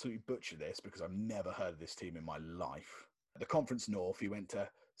I absolutely butcher this because I've never heard of this team in my life. The Conference North, he went to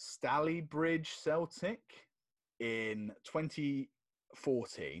Stalybridge Celtic in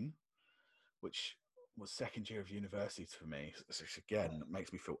 2014, which was second year of university for me. So again,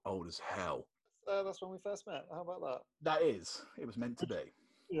 makes me feel old as hell. That's when we first met. How about that? That is, it was meant to be.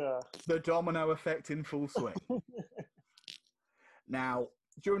 Yeah. The domino effect in full swing. Now,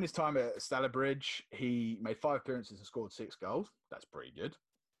 during his time at Stalybridge, he made 5 appearances and scored 6 goals. That's pretty good.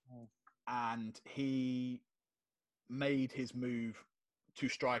 And he made his move to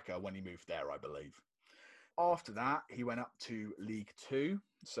striker when he moved there, I believe. After that, he went up to League Two.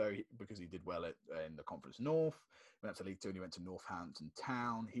 So because he did well in the Conference North, he went up to League Two and he went to Northampton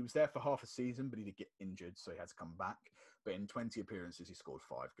Town. He was there for half a season, but he did get injured, so he had to come back. But in 20 appearances, he scored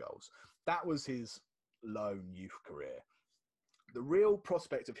 5 goals. That was his lone youth career. The real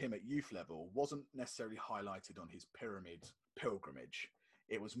prospect of him at youth level wasn't necessarily highlighted on his pyramid pilgrimage.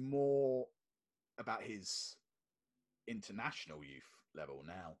 It was more about his international youth level.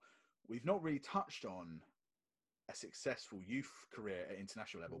 Now, we've not really touched on a successful youth career at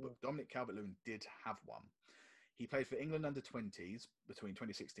international level, but Dominic Calvert-Lewin did have one. He played for England under-20s between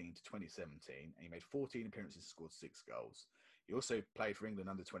 2016 to 2017, and he made 14 appearances and scored 6 goals. He also played for England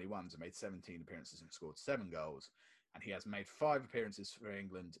under-21s and made 17 appearances and scored 7 goals. And he has made 5 appearances for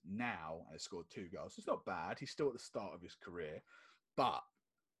England now and has scored 2 goals. It's not bad. He's still at the start of his career. But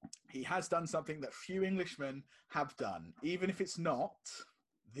he has done something that few Englishmen have done, even if it's not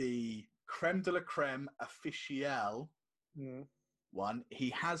the creme de la creme officiel one. He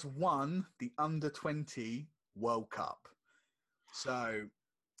has won the under-20 World Cup. So,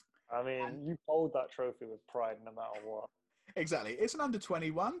 I mean, you hold that trophy with pride no matter what. Exactly. It's an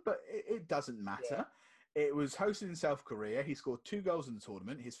under-21, but it doesn't matter. Yeah. It was hosted in South Korea. He scored 2 goals in the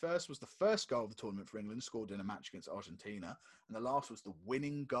tournament. His first was the first goal of the tournament for England, scored in a match against Argentina. And the last was the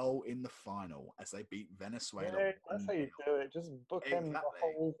winning goal in the final as they beat Venezuela. Yeah, that's how you do it. Just bookend the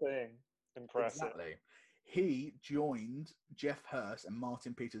whole thing. Impressive. Exactly. He joined Jeff Hurst and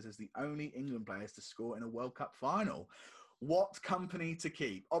Martin Peters as the only England players to score in a World Cup final. What company to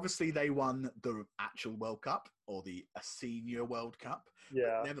keep? Obviously, they won the actual World Cup or a senior World Cup.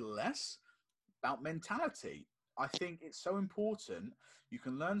 Yeah. But nevertheless, about mentality. I think it's so important. You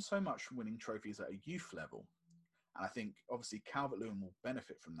can learn so much from winning trophies at a youth level. And I think, obviously, Calvert-Lewin will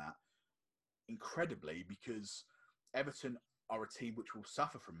benefit from that incredibly because Everton are a team which will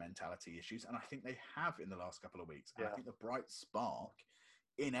suffer from mentality issues. And I think they have in the last couple of weeks. And I think the bright spark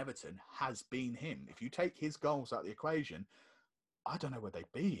in Everton has been him. If you take his goals out of the equation, I don't know where they'd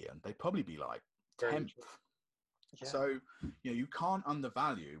be. And they'd probably be like 10th. Yeah. So, you can't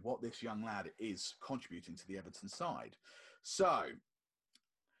undervalue what this young lad is contributing to the Everton side. So,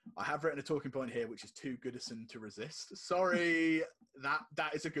 I have written a talking point here, which is too Goodison to resist. Sorry,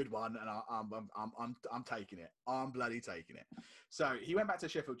 that is a good one, and I'm taking it. I'm bloody taking it. So, he went back to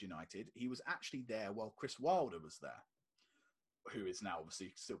Sheffield United. He was actually there while Chris Wilder was there, who is now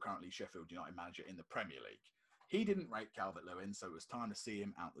obviously still currently Sheffield United manager in the Premier League. He didn't rate Calvert-Lewin, so it was time to see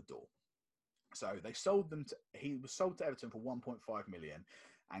him out the door. So they sold them. He was sold to Everton for 1.5 million,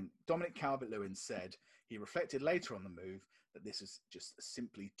 and Dominic Calvert-Lewin said he reflected later on the move that this is just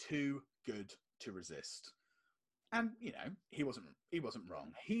simply too good to resist. And he wasn't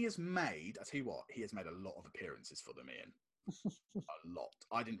wrong. He has made. I tell you what, he has made a lot of appearances for them, Ian. A lot.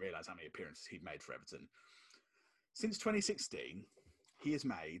 I didn't realise how many appearances he'd made for Everton since 2016. He has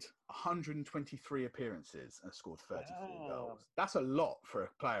made 123 appearances and scored 34 goals. That's a lot for a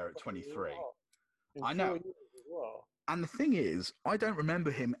player at 23. I know. And the thing is, I don't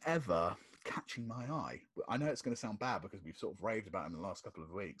remember him ever catching my eye. I know it's going to sound bad because we've sort of raved about him in the last couple of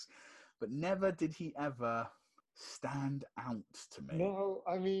weeks, but never did he ever stand out to me. No,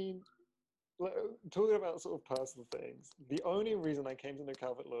 I mean, talking about sort of personal things, the only reason I came to know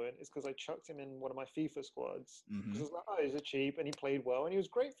Calvert-Lewin is because I chucked him in one of my FIFA squads. Because I was like, oh, he's a cheap and he played well and he was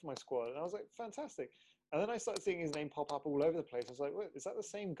great for my squad. And I was like, fantastic. And then I started seeing his name pop up all over the place. I was like, wait, is that the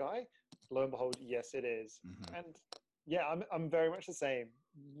same guy? Lo and behold, yes, it is. And yeah, I'm very much the same.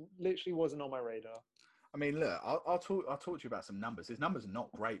 Literally wasn't on my radar. I mean, look, I'll talk to you about some numbers. His numbers are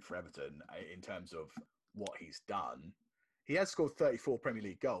not great for Everton in terms of what he's done. He has scored 34 Premier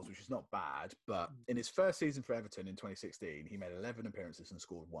League goals, which is not bad. But in his first season for Everton in 2016, he made 11 appearances and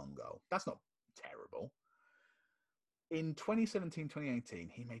scored 1 goal. That's not terrible. In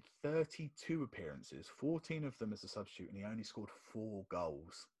 2017-2018, he made 32 appearances, 14 of them as a substitute, and he only scored 4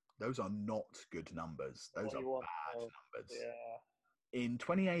 goals. Those are not good numbers. Those are bad numbers. Yeah. In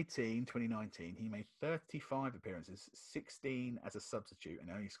 2018-2019, he made 35 appearances, 16 as a substitute, and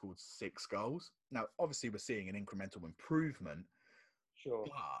only scored 6 goals. Now, obviously, we're seeing an incremental improvement. Sure.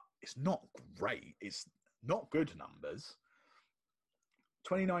 But it's not great. It's not good numbers.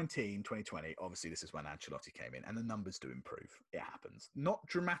 2019, 2020, obviously this is when Ancelotti came in and the numbers do improve. It happens. Not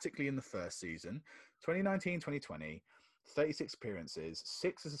dramatically in the first season. 2019, 2020, 36 appearances,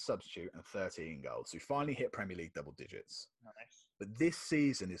 6 as a substitute and 13 goals. So he finally hit Premier League double digits. Nice. But this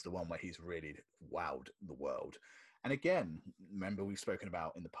season is the one where he's really wowed the world. And again, remember we've spoken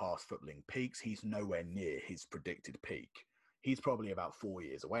about in the past footballing peaks, he's nowhere near his predicted peak. He's probably about 4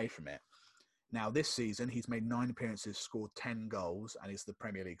 years away from it. Now, this season, he's made 9 appearances, scored 10 goals, and is the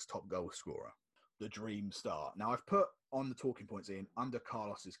Premier League's top goal scorer. The dream start. Now, I've put on the talking points in under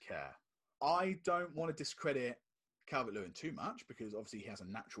Carlos's care. I don't want to discredit Calvert Lewin too much because obviously he has a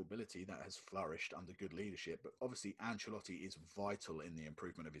natural ability that has flourished under good leadership. But obviously, Ancelotti is vital in the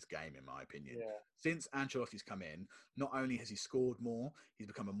improvement of his game, in my opinion. Yeah. Since Ancelotti's come in, not only has he scored more, he's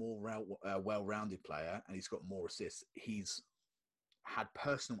become a more well-rounded player and he's got more assists. He's had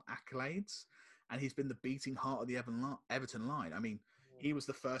personal accolades. And he's been the beating heart of the Everton line. I mean, he was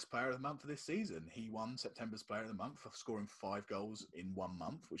the first player of the month for this season. He won September's player of the month for scoring 5 goals in 1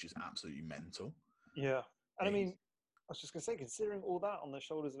 month, which is absolutely mental. Yeah. And I mean, I was just going to say, considering all that on the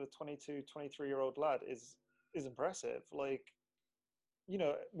shoulders of a 22, 23-year-old lad is impressive. Like, you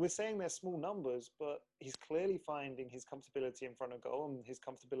know, we're saying they're small numbers, but he's clearly finding his comfortability in front of goal and his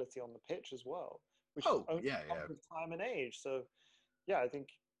comfortability on the pitch as well, which only comes with time and age. So, yeah, I think...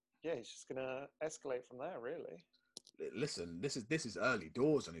 yeah, he's just going to escalate from there, really. Listen, this is early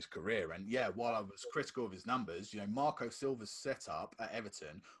doors on his career. And yeah, while I was critical of his numbers, you know, Marco Silva's setup at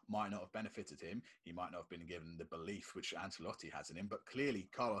Everton might not have benefited him. He might not have been given the belief which Ancelotti has in him. But clearly,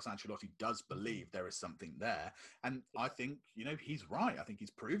 Carlos Ancelotti does believe there is something there. And I think, you know, he's right. I think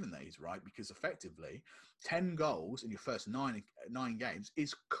he's proven that he's right because effectively 10 goals in your first nine games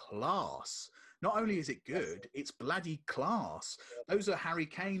is class. Not only is it good, it's bloody class. Those are Harry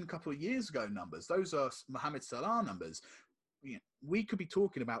Kane a couple of years ago numbers. Those are Mohamed Salah numbers. You know, we could be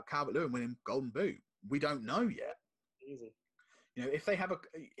talking about Calvert Lewin winning Golden Boot. We don't know yet. Easy. You know, if they have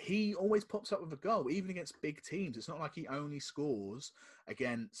he always pops up with a goal, even against big teams. It's not like he only scores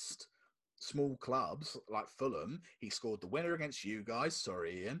against small clubs like Fulham. He scored the winner against you guys.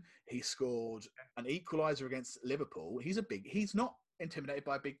 Sorry, Ian. He scored an equaliser against Liverpool. He's not intimidated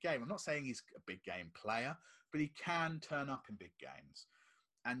by a big game. I'm not saying he's a big game player, but he can turn up in big games.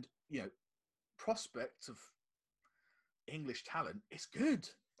 And, you know, prospects of English talent is good.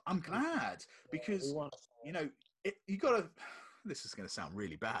 I'm glad because, you know, you got to, this is going to sound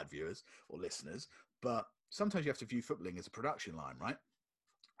really bad, viewers or listeners, but sometimes you have to view footballing as a production line, right?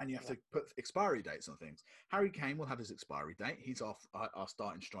 And you have to put expiry dates on things. Harry Kane will have his expiry date. He's our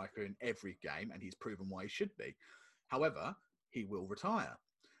starting striker in every game, and he's proven why he should be. However, he will retire.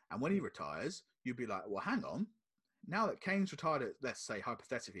 And when he retires, you'll be like, well, hang on. Now that Kane's retired at, let's say,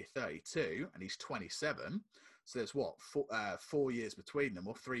 hypothetically 32, and he's 27, so there's what, 4 years between them,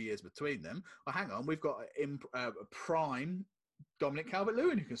 or 3 years between them. Well, hang on, we've got a prime Dominic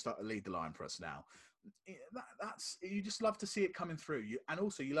Calvert-Lewin who can start to lead the line for us now. That's you just love to see it coming through. And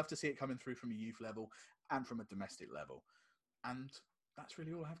also, you love to see it coming through from a youth level and from a domestic level. And that's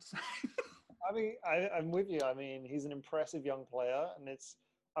really all I have to say. I mean, I'm with you. I mean, he's an impressive young player, and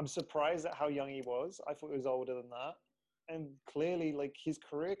I'm surprised at how young he was. I thought he was older than that. And clearly, like, his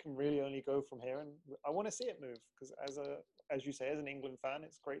career can really only go from here. And I want to see it move because, as you say, as an England fan,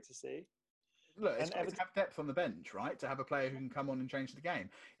 it's great to see. Look, it's great to have depth on the bench, right? To have a player who can come on and change the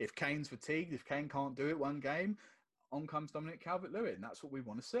game. If Kane's fatigued, if Kane can't do it one game, on comes Dominic Calvert-Lewin. That's what we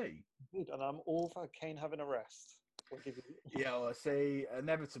want to see. Good, and I'm all for Kane having a rest. Yeah, well, see,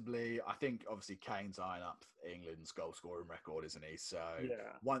 inevitably, I think obviously Kane's eyeing up England's goal scoring record, isn't he? So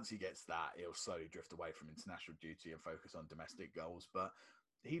once he gets that, he'll slowly drift away from international duty and focus on domestic goals. But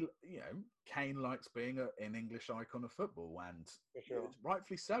Kane likes being an English icon of football, and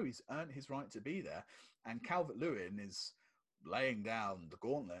rightfully so. He's earned his right to be there. And Calvert-Lewin is laying down the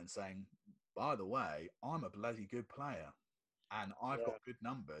gauntlet and saying, by the way, I'm a bloody good player and I've got good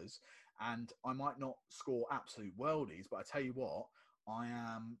numbers. And I might not score absolute worldies, but I tell you what, I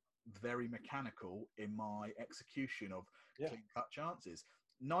am very mechanical in my execution of clean-cut chances.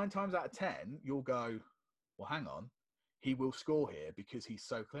 9 times out of 10, you'll go, well, hang on, he will score here because he's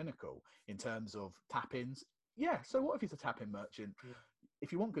so clinical in terms of tap-ins. Yeah, so what if he's a tap-in merchant? Yeah.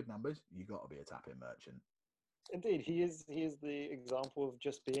 If you want good numbers, you got to be a tap-in merchant. Indeed, he is the example of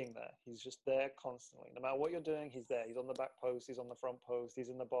just being there. He's just there constantly. No matter what you're doing, he's there. He's on the back post, he's on the front post, he's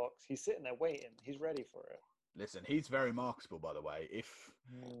in the box. He's sitting there waiting. He's ready for it. Listen, he's very marketable, by the way.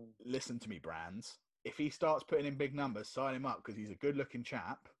 Listen to me, brands. If he starts putting in big numbers, sign him up because he's a good-looking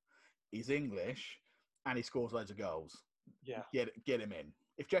chap. He's English, and he scores loads of goals. Yeah. Get him in.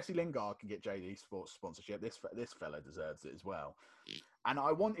 if Jesse Lingard can get JD Sports sponsorship, this fella deserves it as well. And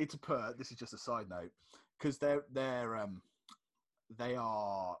I wanted to put, this is just a side note, because they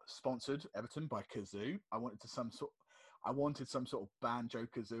are sponsored, Everton, by Kazoo. I wanted some sort of Banjo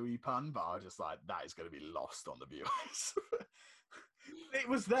Kazooie pun, but I was just like, that is going to be lost on the viewers. It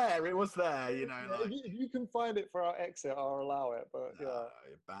was there, you know. Yeah, like, if you can find it for our exit, I'll allow it. But no,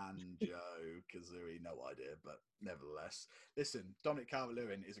 Banjo Kazooie, no idea, but nevertheless. Listen, Dominic Calvert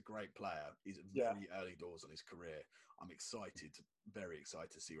Lewin is a great player. He's at very early doors on his career. I'm very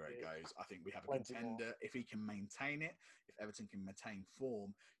excited to see where it goes. I think we have a contender. If he can maintain it, if Everton can maintain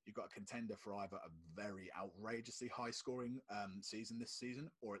form, you've got a contender for either a very outrageously high-scoring season this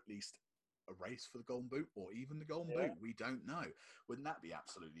season, or at least a race for the Golden Boot, or even the Golden Boot. We don't know. Wouldn't that be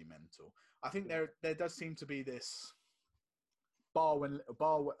absolutely mental? I think there does seem to be this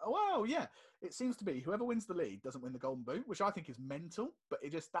it seems to be whoever wins the league doesn't win the Golden Boot, which I think is mental, but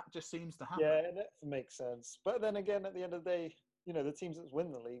that just seems to happen. Yeah, that makes sense. But then again, at the end of the day, you know, the teams that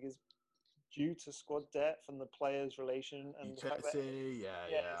win the league is due to squad depth and the players' relation and the fact that it's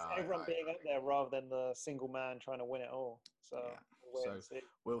everyone being up there rather than the single man trying to win it all. So,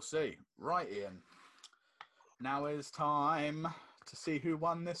 we'll see. Right, Ian. Now is time to see who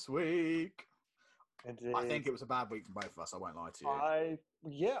won this week. Indeed. I think it was a bad week for both of us. I won't lie to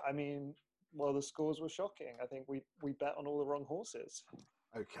you. I mean, well, the scores were shocking. I think we bet on all the wrong horses.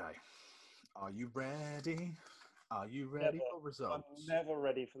 Okay. Are you ready? Are you ready for results? I'm never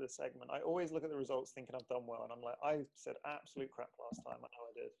ready for this segment. I always look at the results thinking I've done well, and I'm like, I said absolute crap last time. I know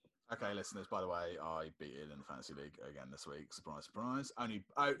I did. Okay, listeners, by the way, I beat it in the Fantasy League again this week. Surprise, surprise.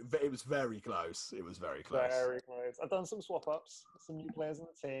 It was very close. It was very close. Very close. I've done some swap-ups, some new players in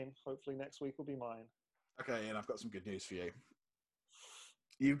the team. Hopefully next week will be mine. Okay, and I've got some good news for you.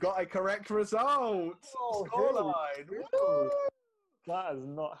 You've got a correct result. Scoreline. That has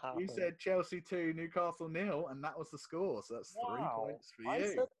not happened. You said Chelsea 2, Newcastle 0, and that was the score. So that's 3 points for you. I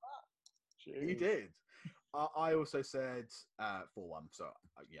said that. Jeez. You did. I also said 4-1. So,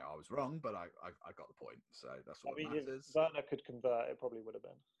 I was wrong, but I got the point. So that's what matters. If Werner could convert, it probably would have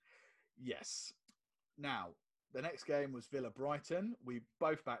been. Yes. Now, the next game was Villa-Brighton. We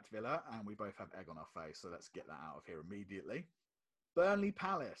both backed Villa, and we both have egg on our face. So let's get that out of here immediately.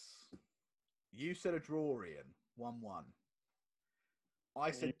 Burnley-Palace. You said a draw, Ian. 1-1.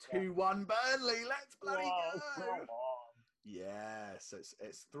 I said 2-1 Burnley. Let's bloody go. Come on. Yeah, so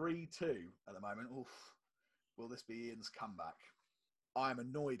it's 3-2 at the moment. Oof. Will this be Ian's comeback? I'm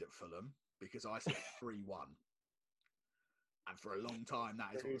annoyed at Fulham because I said 3-1. And for a long time,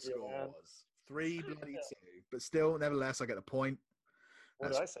 that is what the score was. 3-2. But still, nevertheless, I get the point.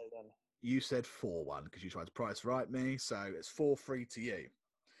 What did I say then? You said 4-1 because you tried to price right me. So it's 4-3 to you.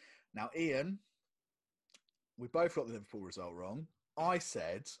 Now, Ian, we both got the Liverpool result wrong. I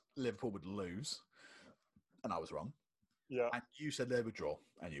said Liverpool would lose, and I was wrong. Yeah. And you said they would draw,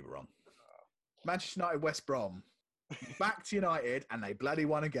 and you were wrong. Manchester United, West Brom. Backed United, and they bloody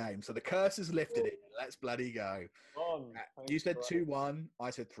won a game. So the curse is lifted. Let's bloody go. You said 2-1. I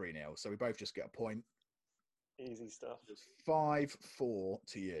said 3-0. So we both just get a point. Easy stuff. It's 5-4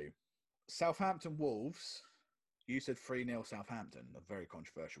 to you. Southampton, Wolves. You said 3-0 Southampton. A very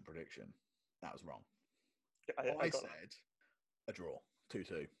controversial prediction. That was wrong. I said a draw,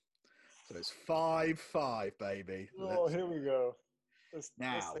 2-2. So it's 5-5, baby. Here we go.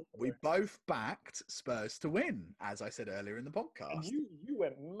 Now, we both backed Spurs to win, as I said earlier in the podcast. And you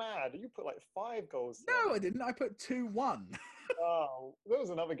went mad. You put like 5 goals there. No, I didn't. I put 2-1. Oh, there was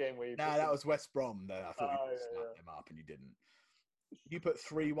another game where you... No, that was West Brom. Though. I thought you snapped him up, and you didn't. You put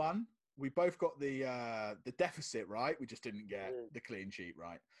 3-1. We both got the deficit right. We just didn't get the clean sheet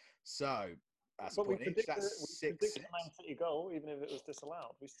right. So... That's a point each. That's 6-6. Man City goal, even if it was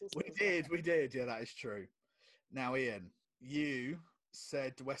disallowed. We did. Yeah, that is true. Now, Ian, you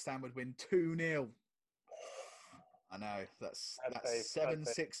said West Ham would win 2-0. I know. That's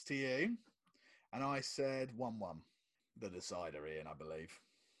 7-6 to you. And I said 1-1. The decider, Ian, I believe.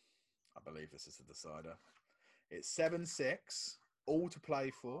 I believe this is the decider. It's 7-6. All to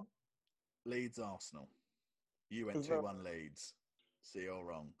play for. Leeds Arsenal. You went 2-1 Leeds. So you're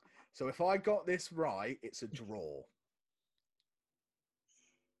wrong. So if I got this right, it's a draw.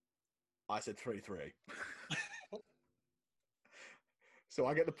 I said 3-3. So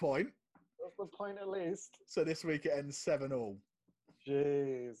I get the point. That's the point at least. So this week it ends 7-7.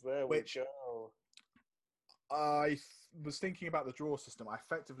 Jeez, there we go. I was thinking about the draw system. I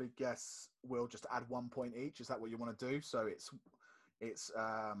effectively guess we'll just add 1 point each. Is that what you want to do? So it's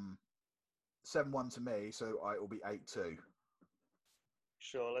 7-1 to me, so it will be 8-2.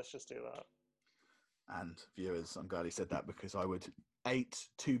 Sure, let's just do that. And viewers, I'm glad he said that because I would 8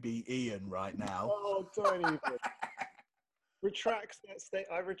 to be Ian right now. Oh, don't even. Retract that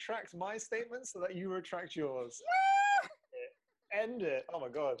I retract my statement so that you retract yours. End it. Oh my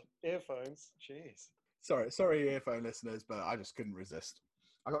God. Earphones. Jeez. Sorry, earphone listeners, but I just couldn't resist.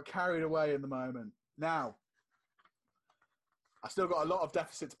 I got carried away in the moment. Now, I still got a lot of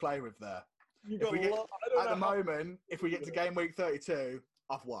deficit to play with there. If we get to game week 32,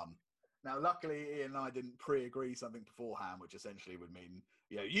 I've won. Now, luckily, Ian and I didn't pre-agree something beforehand, which essentially would mean,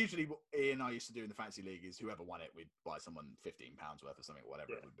 usually what Ian and I used to do in the fantasy league is whoever won it, we'd buy someone £15 worth or something,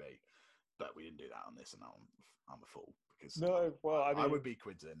 whatever it would be. But we didn't do that on this, and I'm a fool because I would be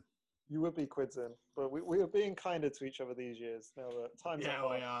quids in. You would be quids in, but we are being kinder to each other these years. Now that times are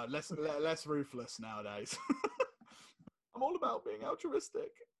hard. We are less ruthless nowadays. I'm all about being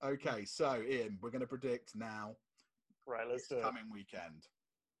altruistic. Okay, so Ian, we're going to predict now. Right, let's do it. Coming weekend.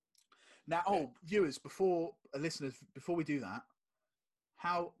 Now, viewers, listeners, before we do that,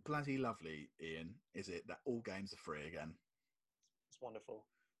 how bloody lovely, Ian, is it that all games are free again? It's wonderful.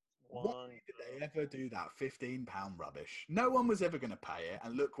 Why did they ever do that £15 rubbish? No one was ever going to pay it,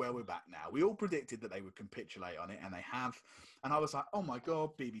 and look where we're back now. We all predicted that they would capitulate on it, and they have. And I was like, oh my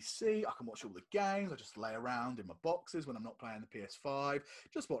God, BBC, I can watch all the games. I just lay around in my boxes when I'm not playing the PS5,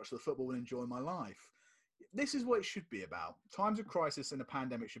 just watch the football and enjoy my life. This is what it should be about. Times of crisis and a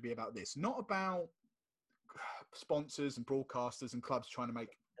pandemic should be about this, not about sponsors and broadcasters and clubs trying to make...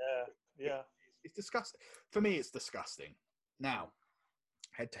 Yeah. It's disgusting. For me, it's disgusting. Now,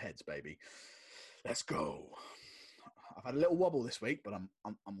 head-to-heads, baby. Let's go. I've had a little wobble this week, but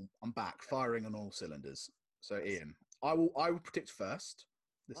I'm back, firing on all cylinders. So, Ian, I will predict first.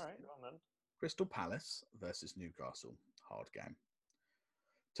 All right, go on then. Crystal Palace versus Newcastle. Hard game.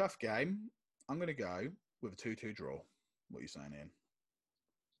 Tough game. I'm going to go with a 2-2 draw. What are you saying, Ian?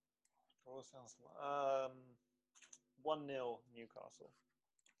 Draw sounds 1-0 Newcastle.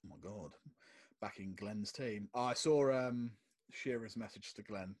 Oh my God. Back in Glenn's team. Oh, I saw Shearer's message to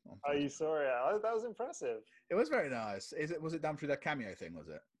Glenn. Oh, you saw it? That was impressive. It was very nice. Was it done through that cameo thing, was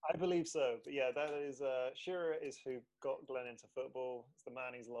it? I believe so. But yeah, that is Shearer is who got Glenn into football. It's the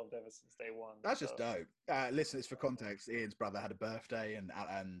man he's loved ever since day one. That's just dope. Listen, it's for context. Ian's brother had a birthday, and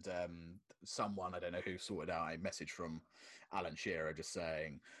someone, I don't know who, sorted out a message from Alan Shearer just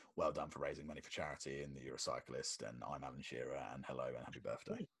saying, well done for raising money for charity, and you're a cyclist, and I'm Alan Shearer, and hello, and happy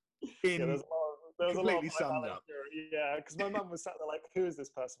birthday. There's completely a lot summed up. Yeah, because my mum was sat there like, who is this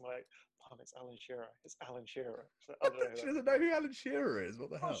person? I'm like, Mum, it's Alan Shearer. It's Alan Shearer. So, I don't know she doesn't know who Alan Shearer is. What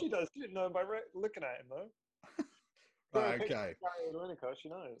the hell? She does. She didn't know him by looking at him, though. Right, okay. Lineker, she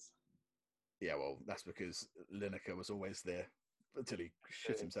knows. Yeah, well, that's because Lineker was always there until he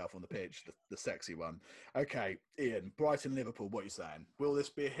shit himself on the pitch, the sexy one. Okay, Ian, Brighton-Liverpool, what are you saying? Will this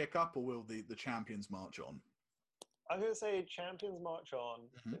be a hiccup, or will the champions march on? I'm going to say champions march on.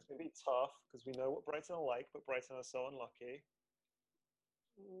 Mm-hmm. It's going to be tough because we know what Brighton are like, but Brighton are so unlucky.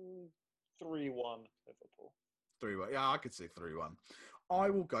 3-1 Liverpool. 3-1. Yeah, I could see 3-1. I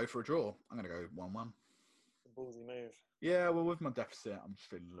will go for a draw. I'm going to go 1-1. It's a ballsy move. Yeah, well, with my deficit, I'm just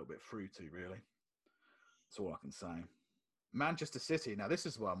feeling a little bit fruity, really. That's all I can say. Manchester City. Now, this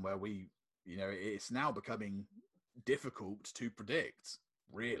is one where it's now becoming difficult to predict,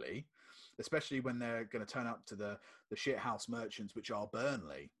 really. Especially when they're going to turn up to the shithouse merchants, which are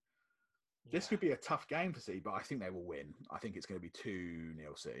Burnley. Yeah. This could be a tough game for City, but I think they will win. I think it's going to be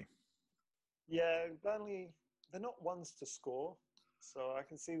 2-0 City. Yeah, Burnley, they're not ones to score, so I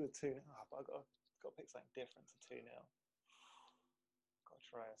can see the 2-0. But I've got to pick something different to 2-0. Got to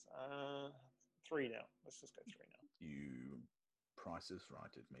try us. 3-0. Let's just go 3-0. You prices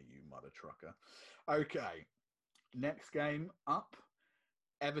righted me, you mother trucker. Okay, next game up,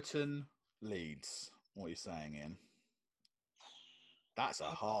 Everton Leeds. What are you saying, Ian? That's a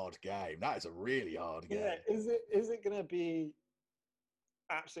hard game. That is a really hard game. Yeah, is it going to be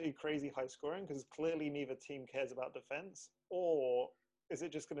absolutely crazy high scoring because clearly neither team cares about defense, or is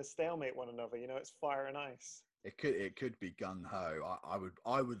it just going to stalemate one another? It's fire and ice. It could be gung ho.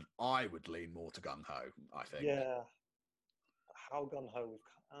 I would lean more to gung ho. I think. Yeah. How gung ho?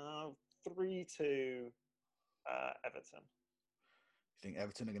 3-2 Everton. You think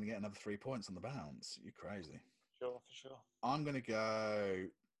Everton are going to get another 3 points on the bounce? You're crazy. Sure, for sure. I'm going to go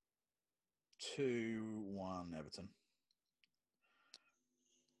 2-1 Everton.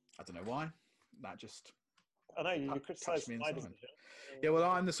 I don't know why. That just... I know, you criticise my decision. Yeah, well,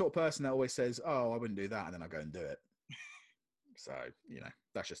 I'm the sort of person that always says, oh, I wouldn't do that, and then I go and do it. So,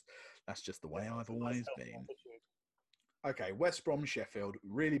 that's just the way I've always been. Okay, West Brom, Sheffield,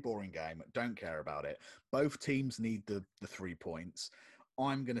 really boring game. Don't care about it. Both teams need the 3 points.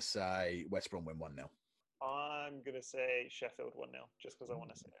 I'm going to say West Brom win 1-0. I'm going to say Sheffield 1-0, just because I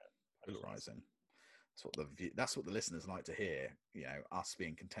want to say it. Polarizing. That's what the listeners like to hear. You know, us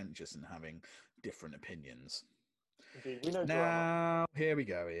being contentious and having different opinions. Indeed, we know drama. Now, here we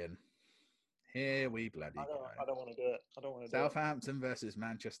go, Ian. Here we bloody go. I don't want to do it. I don't want to do it. Southampton versus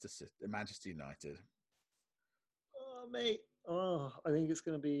Manchester United. Oh, mate. Oh, I think it's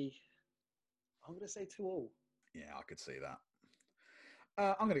going to be... I'm going to say 2-2. Yeah, I could see that.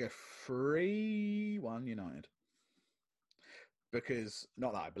 I'm going to go 3-1 United. Because,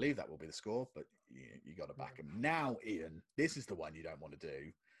 not that I believe that will be the score, but you got to back them. Now, Ian, this is the one you don't want to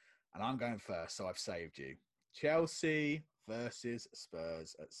do. And I'm going first, so I've saved you. Chelsea versus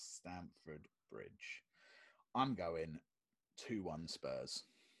Spurs at Stamford Bridge. I'm going 2-1 Spurs.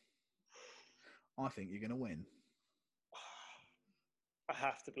 I think you're going to win. I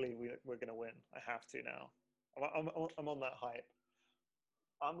have to believe we're going to win. I have to now. I'm on that hype.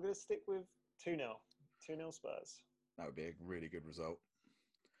 I'm going to stick with 2-0. 2-0 Spurs. That would be a really good result.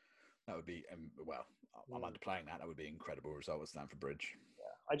 That would be, I'm underplaying that. That would be an incredible result at Stamford Bridge.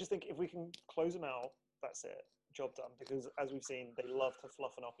 Yeah. I just think if we can close them out, that's it. Job done. Because as we've seen, they love to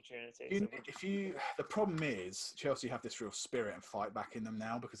fluff an opportunity. The problem is Chelsea have this real spirit and fight back in them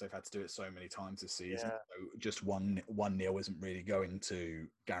now because they've had to do it so many times this season. Yeah. So just 1-0 isn't really going to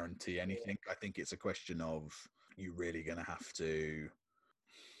guarantee anything. Yeah. I think it's a question of you're really going to have to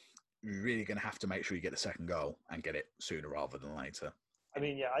make sure you get the second goal and get it sooner rather than later. I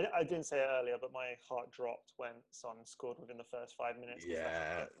mean, yeah, I didn't say it earlier, but my heart dropped when Son scored within the first 5 minutes.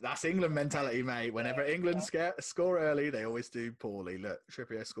 Yeah, that's England mentality, mate. Whenever England score early, they always do poorly. Look,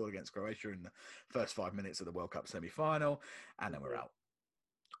 Trippier scored against Croatia in the first 5 minutes of the World Cup semi-final, and then we're out.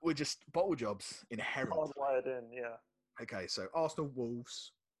 We're just bottle jobs inherent. Hardwired in, yeah. Okay, so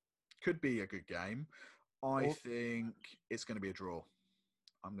Arsenal-Wolves could be a good game. I think it's going to be a draw.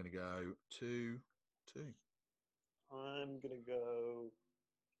 I'm going to go 2-2. I'm going to go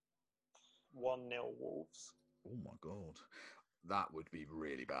 1-0 Wolves. Oh, my God. That would be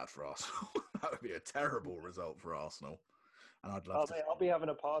really bad for Arsenal. That would be a terrible result for Arsenal. And I'd love to... I'll be having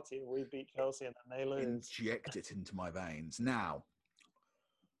a party and we beat Chelsea and then they lose. Inject it into my veins. Now,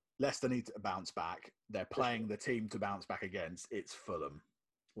 Leicester need to bounce back. They're playing the team to bounce back against. It's Fulham.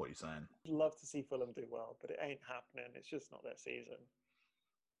 What are you saying? I'd love to see Fulham do well, but it ain't happening. It's just not their season.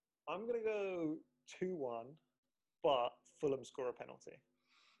 I'm going to go 2-1, but Fulham score a penalty.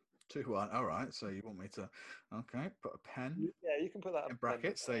 2-1. All right. So you want me to, okay, put a pen. Yeah, you can put that in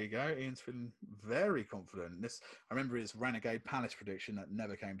brackets. There you go. Ian's feeling very confident. I remember his Renegade Palace prediction that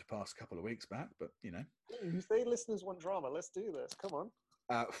never came to pass a couple of weeks back, but you know. You say listeners want drama. Let's do this. Come on.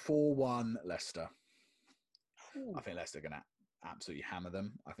 4-1 Leicester. Ooh. I think Leicester are going to absolutely hammer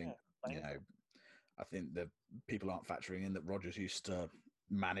them. I think, I think the people aren't factoring in that Rodgers used to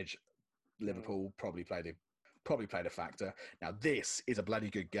manage Liverpool, probably played a factor. Now, this is a bloody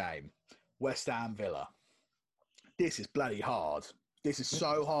good game. West Ham Villa. This is bloody hard. This is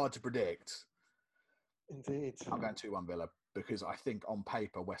so hard to predict. Indeed. I'm going 2-1 Villa because I think on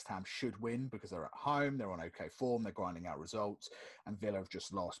paper West Ham should win because they're at home, they're on okay form, they're grinding out results, and Villa have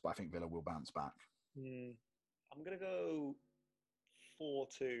just lost, but I think Villa will bounce back. I'm going to go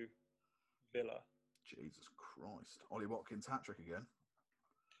 4-2 Villa. Jesus Christ. Ollie Watkins hat-trick again.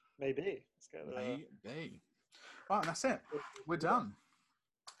 Maybe. Let's go Maybe. Right, and that's it. We're done.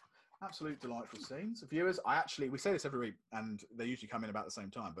 Absolute delightful scenes. Viewers, we say this every week, and they usually come in about the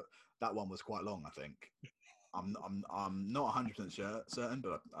same time, but that one was quite long, I think. I'm not 100% certain,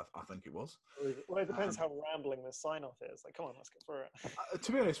 but I think it was. Well, it depends how rambling the sign-off is. Like, come on, let's get through it.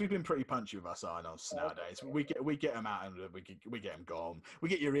 To be honest, we've been pretty punchy with our sign-offs nowadays. We get them out and we get them gone. We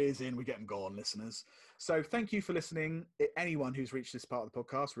get your ears in, we get them gone, listeners. So thank you for listening. Anyone who's reached this part of the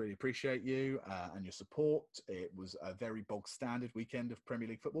podcast, really appreciate you and your support. It was a very bog-standard weekend of Premier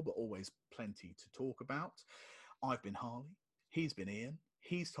League football, but always plenty to talk about. I've been Harley. He's been Ian.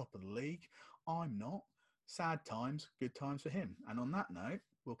 He's top of the league. I'm not. Sad times, good times for him. And on that note,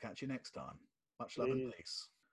 we'll catch you next time. Much love and peace.